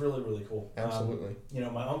 it's really, really cool. Absolutely.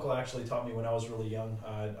 My uncle actually taught me when I was really young.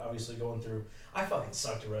 Obviously going through, I fucking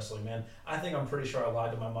sucked at wrestling, man. I think I'm pretty sure I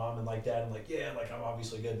lied to my mom and dad. I'm I'm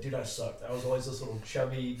obviously good. Dude, I sucked. I was always this little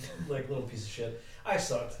chubby, little piece of shit. I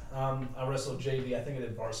sucked. I wrestled JV. I think I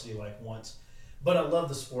did varsity once. But I love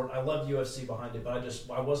the sport. I love UFC behind it. But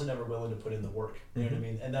I wasn't ever willing to put in the work. You know what I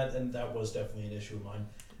mean? And that was definitely an issue of mine.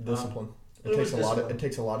 Discipline. It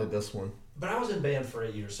takes a lot of discipline. But I was in band for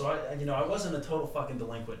 8 years, so I wasn't a total fucking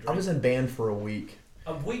delinquent. I was in band for a week.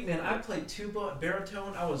 A week, man. I played tuba,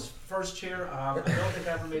 baritone. I was first chair. I don't think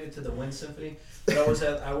I ever made it to the Wind Symphony, but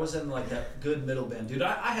I was in that good middle band, dude.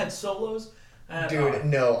 I had solos.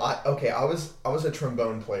 No. I was a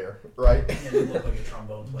trombone player, right? Yeah, you look like a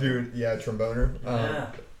trombone player. Dude, yeah, tromboner. Yeah.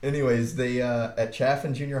 Anyways, they at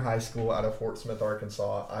Chaffin Junior High School out of Fort Smith,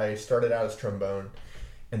 Arkansas, I started out as trombone.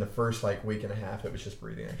 In the first week and a half, it was just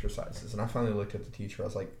breathing exercises, and I finally looked at the teacher. I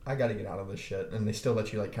was like, I got to get out of this shit. And they still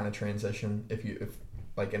let you kind of transition if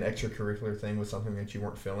an extracurricular thing was something that you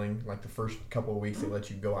weren't feeling. The first couple of weeks, they let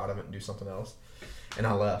you go out of it and do something else. And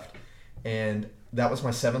I left, and that was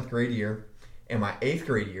my 7th grade year. And my 8th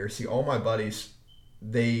grade year, see, all my buddies,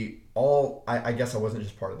 I guess I wasn't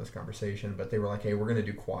just part of this conversation, but they were like, hey, we're gonna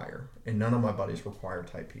do choir, and none of my buddies were choir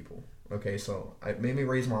type people. Okay, so it made me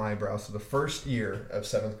raise my eyebrows. So the first year of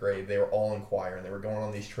 7th grade, they were all in choir, and they were going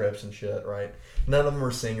on these trips and shit, right? None of them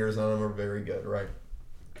were singers. None of them were very good, right?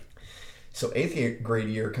 So 8th grade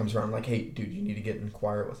year comes around, like, hey, dude, you need to get in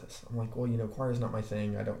choir with us. I'm like, well, choir is not my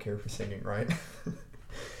thing. I don't care for singing, right?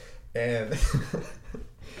 And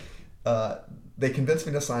they convinced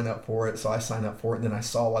me to sign up for it, so I signed up for it, and then I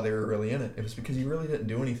saw why they were really in it. It was because you really didn't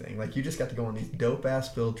do anything. You just got to go on these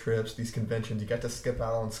dope-ass field trips, these conventions. You got to skip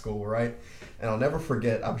out on school, right? And I'll never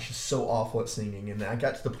forget, I was just so awful at singing, and I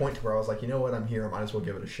got to the point where I was like, you know what, I'm here, I might as well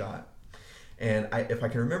give it a shot. And if I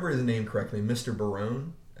can remember his name correctly, Mr.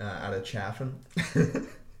 Barone out of Chaffin,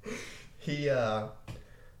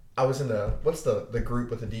 I was in what's the group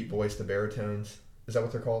with the deep voice, the baritones? Is that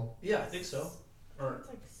what they're called? Yeah, I think so. Or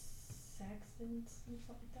Saxons and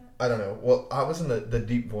stuff like that. I don't know. Well, I was in the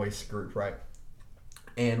deep voice group, right?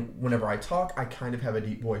 And whenever I talk, I kind of have a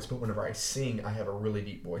deep voice, but whenever I sing, I have a really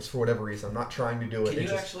deep voice for whatever reason. I'm not trying to do it. Can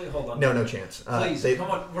you actually hold on? No chance. Please,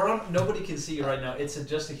 come on. We're on. Nobody can see you right now. It's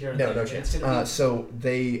just a hearing. No chance. So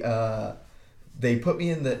they put me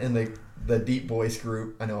in the deep voice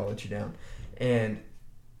group. I know I'll let you down, and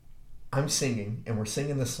I'm singing, and we're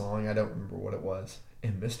singing this song. I don't remember what it was.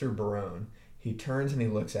 And Mr. Barone, he turns and he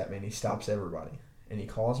looks at me and he stops everybody. And he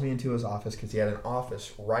calls me into his office because he had an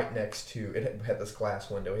office right next to, it had this glass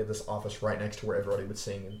window. He had this office right next to where everybody would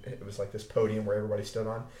sing. And it was like this podium where everybody stood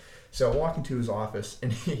on. So I walk into his office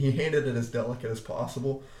and he handed it as delicate as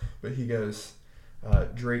possible. But he goes,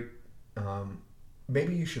 Drake,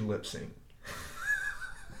 maybe you should lip sync.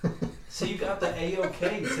 So you got the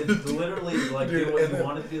A-OK to literally like do what you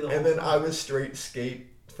wanted to do the whole time. And then I was straight skate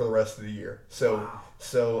for the rest of the year. So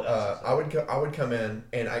wow. I would come in,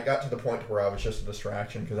 and I got to the point where I was just a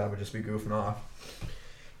distraction because I would just be goofing off.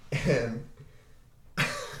 And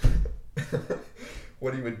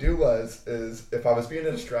what he would do is if I was being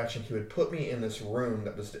a distraction, he would put me in this room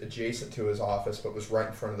that was adjacent to his office, but was right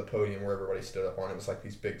in front of the podium where everybody stood up on. It was like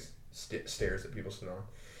these big stairs that people stood on,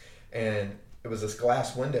 and it was this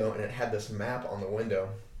glass window, and it had this map on the window,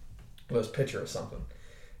 this picture of something,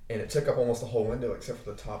 and it took up almost the whole window except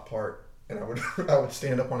for the top part. And I would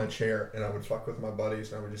stand up on a chair and I would fuck with my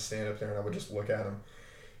buddies and I would just stand up there and I would just look at them,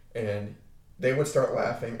 and they would start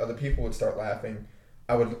laughing. Other people would start laughing.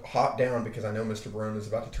 I would hop down because I know Mr. Barone was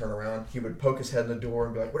about to turn around. He would poke his head in the door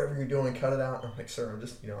and be like, "Whatever you're doing, cut it out." And I'm like, "Sir, I'm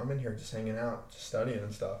just, I'm in here just hanging out, just studying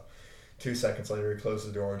and stuff." 2 seconds later, he closed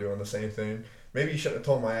the door and doing the same thing. Maybe you shouldn't have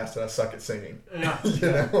told my ass that I suck at singing. Yeah. you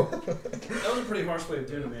know? That was a pretty harsh way of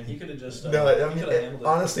doing it, man. He could have just... No, I mean,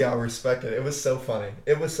 honestly, I respect it. It was so funny.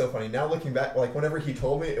 Now looking back, like whenever he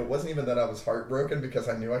told me, it wasn't even that I was heartbroken because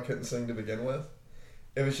I knew I couldn't sing to begin with.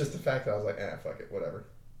 It was just the fact that I was like, fuck it, whatever.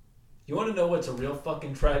 You want to know what's a real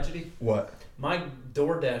fucking tragedy? What? My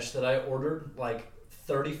DoorDash that I ordered like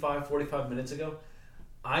 45 minutes ago,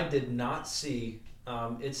 I did not see...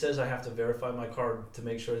 it says I have to verify my card to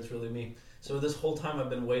make sure it's really me. So this whole time I've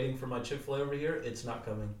been waiting for my Chick-fil-A over here. It's not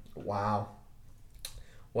coming. Wow.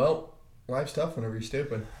 Well, life's tough whenever you're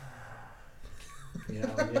stupid. Yeah,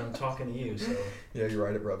 I'm talking to you, so... Yeah, you're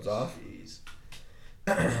right. It rubs off. Jeez.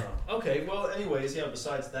 Okay, well, anyways,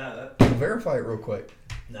 besides that... Verify it real quick.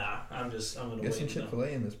 Nah, I'm going to wait. Get some Chick-fil-A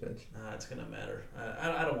in this bitch. Nah, it's going to matter.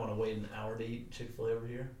 I don't want to wait an hour to eat Chick-fil-A over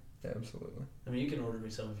here. Yeah, absolutely. I mean, you can order me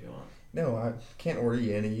some if you want. No, I can't order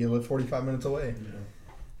you any. You live 45 minutes away. Yeah.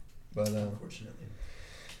 But, unfortunately.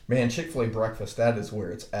 Man, Chick-fil-A breakfast, that is where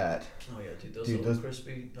it's at. Oh, yeah, dude. Those little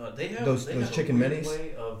crispy... they have those chicken minis?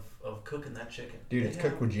 Way of cooking that chicken. Dude, it's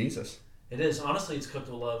cooked with Jesus. It is. Honestly, it's cooked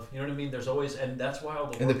with love. You know what I mean? There's always... And that's why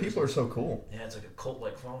all the... And the people are so cool. Yeah, it's like a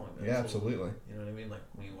cult-like following. Yeah, absolutely. You know what I mean? Like,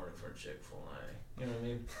 we work for Chick-fil-A. You know what I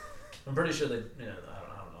mean? I'm pretty sure they... I don't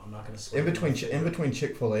know. I'm not going to... In between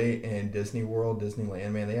Chick-fil-A and Disney World,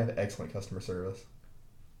 Disneyland, man, they have excellent customer service.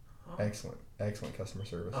 Oh. Excellent customer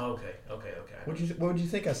service. Oh, okay. What would you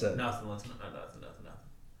think I said? Nothing.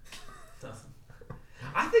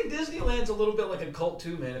 I think Disneyland's a little bit like a cult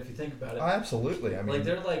too, man. If you think about it. Oh, absolutely. I mean, like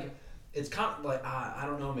they're like, it's kind of like I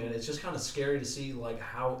don't know, man. It's just kind of scary to see like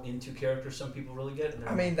how into characters some people really get.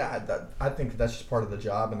 I mean, I think that's just part of the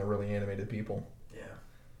job, and they're really animated people. Yeah,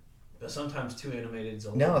 but sometimes too animated is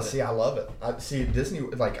a little bit. See, I love it. I see Disney.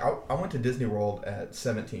 Like I went to Disney World at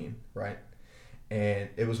 17, right? And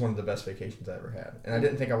it was one of the best vacations I ever had. And I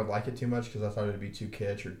didn't think I would like it too much because I thought it would be too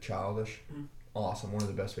kitsch or childish. Mm. Awesome. One of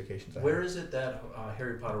the best vacations I had. Where is it that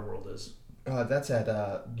Harry Potter World is? That's at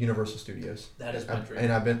Universal Studios. That is my dream.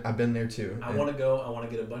 And I've been there too. I want to go. I want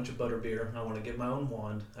to get a bunch of butterbeer. I want to get my own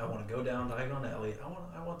wand. I want to go down Diagon Alley.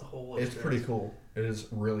 I want the whole experience. It's pretty cool. It is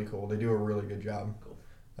really cool. They do a really good job. Cool.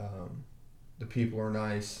 The people are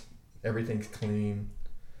nice. Everything's clean.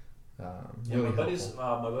 Yeah, really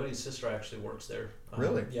my buddy's sister actually works there.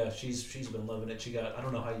 Really? Yeah, she's been loving it. She got, I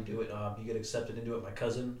don't know how you do it. You get accepted into it. My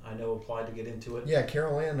cousin, I know, applied to get into it. Yeah,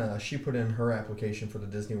 Carol Ann, she put in her application for the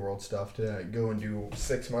Disney World stuff to go and do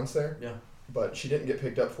 6 months there. Yeah. But she didn't get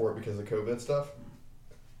picked up for it because of COVID stuff.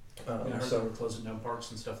 I heard they were closing down parks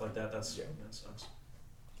and stuff like that. That sucks.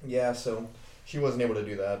 Yeah, so she wasn't able to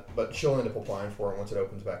do that, but she'll end up applying for it once it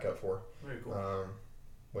opens back up for her. Very cool.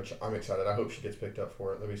 Which I'm excited. I hope she gets picked up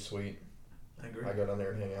for it. That'd be sweet. I agree. I go down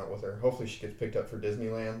there and hang out with her. Hopefully she gets picked up for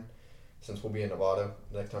Disneyland, since we'll be in Nevada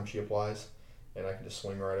next time she applies, and I can just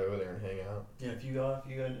swing right over there and hang out. Yeah, if you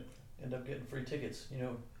end up getting free tickets,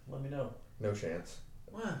 let me know. No chance.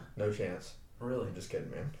 What? No chance. Really? I'm just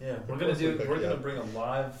kidding, man. Yeah, we're gonna bring a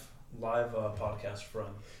live podcast from.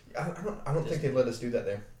 I don't think they'd let us do that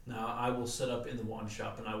there. No, I will set up in the wand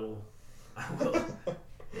shop, and I I will.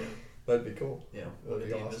 Yeah. That'd be cool. Yeah. That'd With be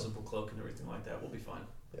the awesome. invisible cloak and everything like that, we'll be fine.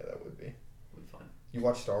 Yeah, that would be. We'll be fine. You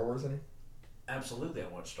watch Star Wars any? Absolutely, I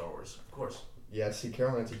watch Star Wars, of course. Yeah, see,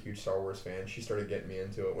 Caroline's a huge Star Wars fan. She started getting me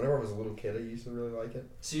into it. Whenever I was a little kid, I used to really like it.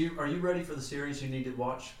 So, are you ready for the series you need to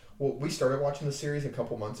watch? Well, we started watching the series a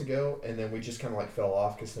couple months ago, and then we just kind of like fell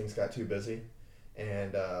off because things got too busy.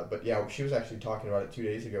 And but yeah, she was actually talking about it 2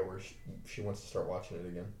 days ago, where she wants to start watching it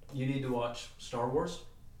again. You need to watch Star Wars.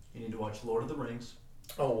 You need to watch Lord of the Rings.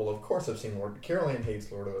 Oh well, of course I've seen Caroline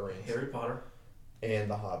hates Lord of the Rings. Harry Potter. And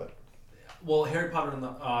The Hobbit. Well, Harry Potter and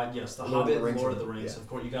the yes, The Hobbit and Lord of the Rings. Yeah. Of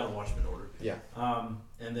course, you got to watch them in order. Yeah.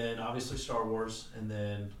 And then obviously Star Wars, and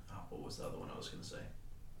then what was the other one I was going to say?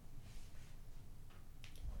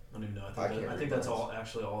 I don't even know. I think that's all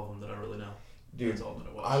of them that I really know. Dude, that's all that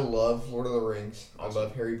I watch. I love Lord of the Rings. Awesome. I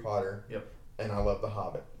love Harry Potter. Yep. And I love The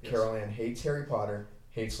Hobbit. Yes. Caroline hates Harry Potter,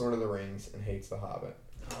 hates Lord of the Rings, and hates The Hobbit.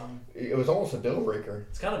 It It was almost a deal breaker.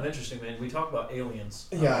 It's kind of interesting, man. We talk about aliens.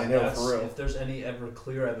 Yeah, I know, for real. If there's any ever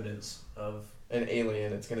clear evidence of An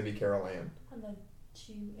alien, it's going to be Caroline. I'm a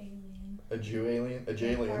Jew alien. A Jew alien? A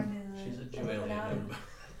J-alien? she's a Jew alien.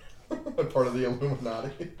 Part of the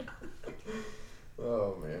Illuminati.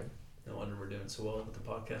 Oh, man. No wonder we're doing so well with the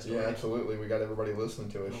podcast. Yeah, absolutely. We got everybody listening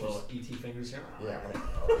to us. Little ET fingers here. Yeah.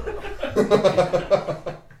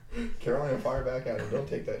 Caroline, fire back at him. Don't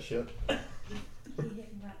take that shit. He hit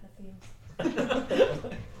him right in the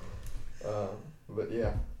feels. But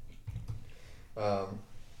yeah.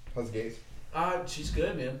 How's Gaze? She's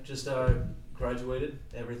good, man. Just graduated,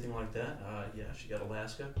 everything like that. Yeah, she got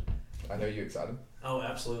Alaska. I know you excited. Oh,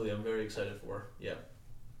 absolutely. I'm very excited for her. Yeah.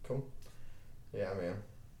 Cool. Yeah, man.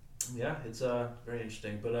 Yeah, it's very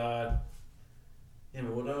interesting. But yeah,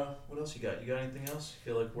 man. What else you got? You got anything else?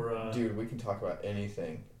 You feel like we're Dude, we can talk about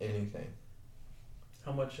anything.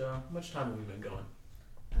 How much time have we been going?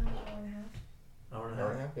 Hour and a half. Hour and a Hour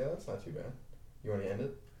half. and a half? Yeah, that's not too bad. You want to end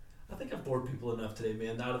it? I think I've bored people enough today,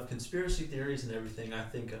 man. Out of conspiracy theories and everything, I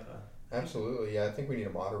think. Absolutely, yeah. I think we need to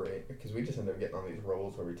moderate because we just end up getting on these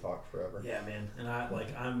rolls where we talk forever. Yeah, man. And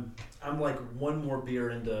I'm like one more beer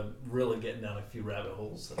into really getting down a few rabbit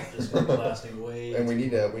holes that are just gonna be lasting way. And we need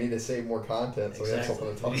to save more content so we have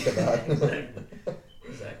something to talk about.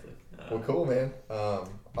 Exactly. Well, cool, man.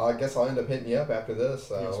 I guess I'll end up hitting you up after this.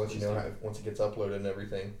 Yes, I'll let you please know do. once it gets uploaded and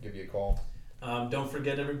everything. Give you a call. Don't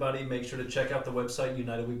forget, everybody, make sure to check out the website,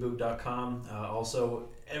 unitedweboot.com. Also,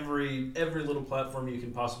 every little platform you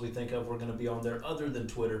can possibly think of, we're going to be on there other than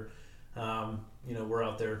Twitter. We're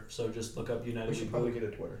out there, so just look up United We We should Boot. probably get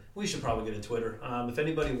a Twitter. We should probably get a Twitter. If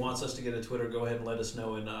anybody wants us to get a Twitter, go ahead and let us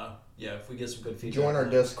know. And if we get some good feedback. Join our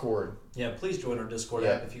Discord. Yeah, please join our Discord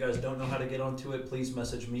Yeah. app. If you guys don't know how to get onto it, please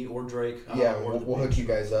message me or Drake. Yeah, or we'll hook you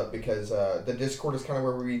guys up because the Discord is kind of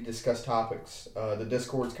where we discuss topics. The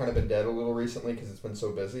Discord's kind of been dead a little recently because it's been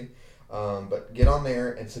so busy. But get on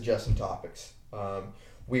there and suggest some topics.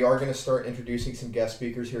 We are going to start introducing some guest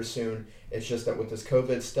speakers here soon. It's just that with this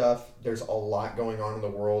COVID stuff, there's a lot going on in the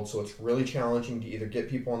world, so it's really challenging to either get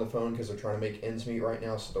people on the phone because they're trying to make ends meet right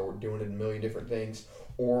now, so they're doing a million different things,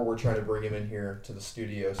 or we're trying to bring them in here to the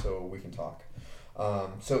studio so we can talk.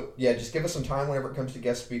 So yeah, just give us some time whenever it comes to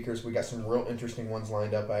guest speakers. We got some real interesting ones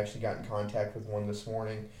lined up. I actually got in contact with one this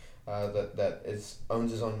morning that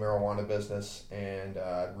owns his own marijuana business, and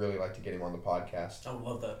I'd really like to get him on the podcast. I would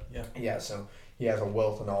love that. Yeah. Yeah, so he has a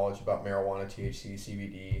wealth of knowledge about marijuana, THC,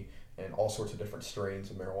 CBD, and all sorts of different strains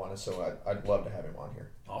of marijuana. So I'd love to have him on here.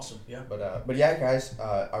 Awesome. Yeah. But yeah, guys,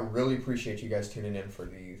 I really appreciate you guys tuning in for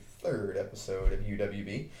the 3rd episode of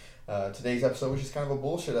UWB. Today's episode was just kind of a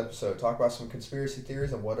bullshit episode. Talk about some conspiracy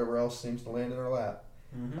theories and whatever else seems to land in our lap.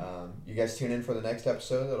 Mm-hmm. You guys tune in for the next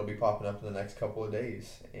episode. That'll be popping up in the next couple of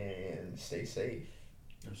days. And stay safe.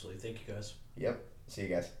 Absolutely. Thank you, guys. Yep. See you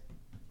guys.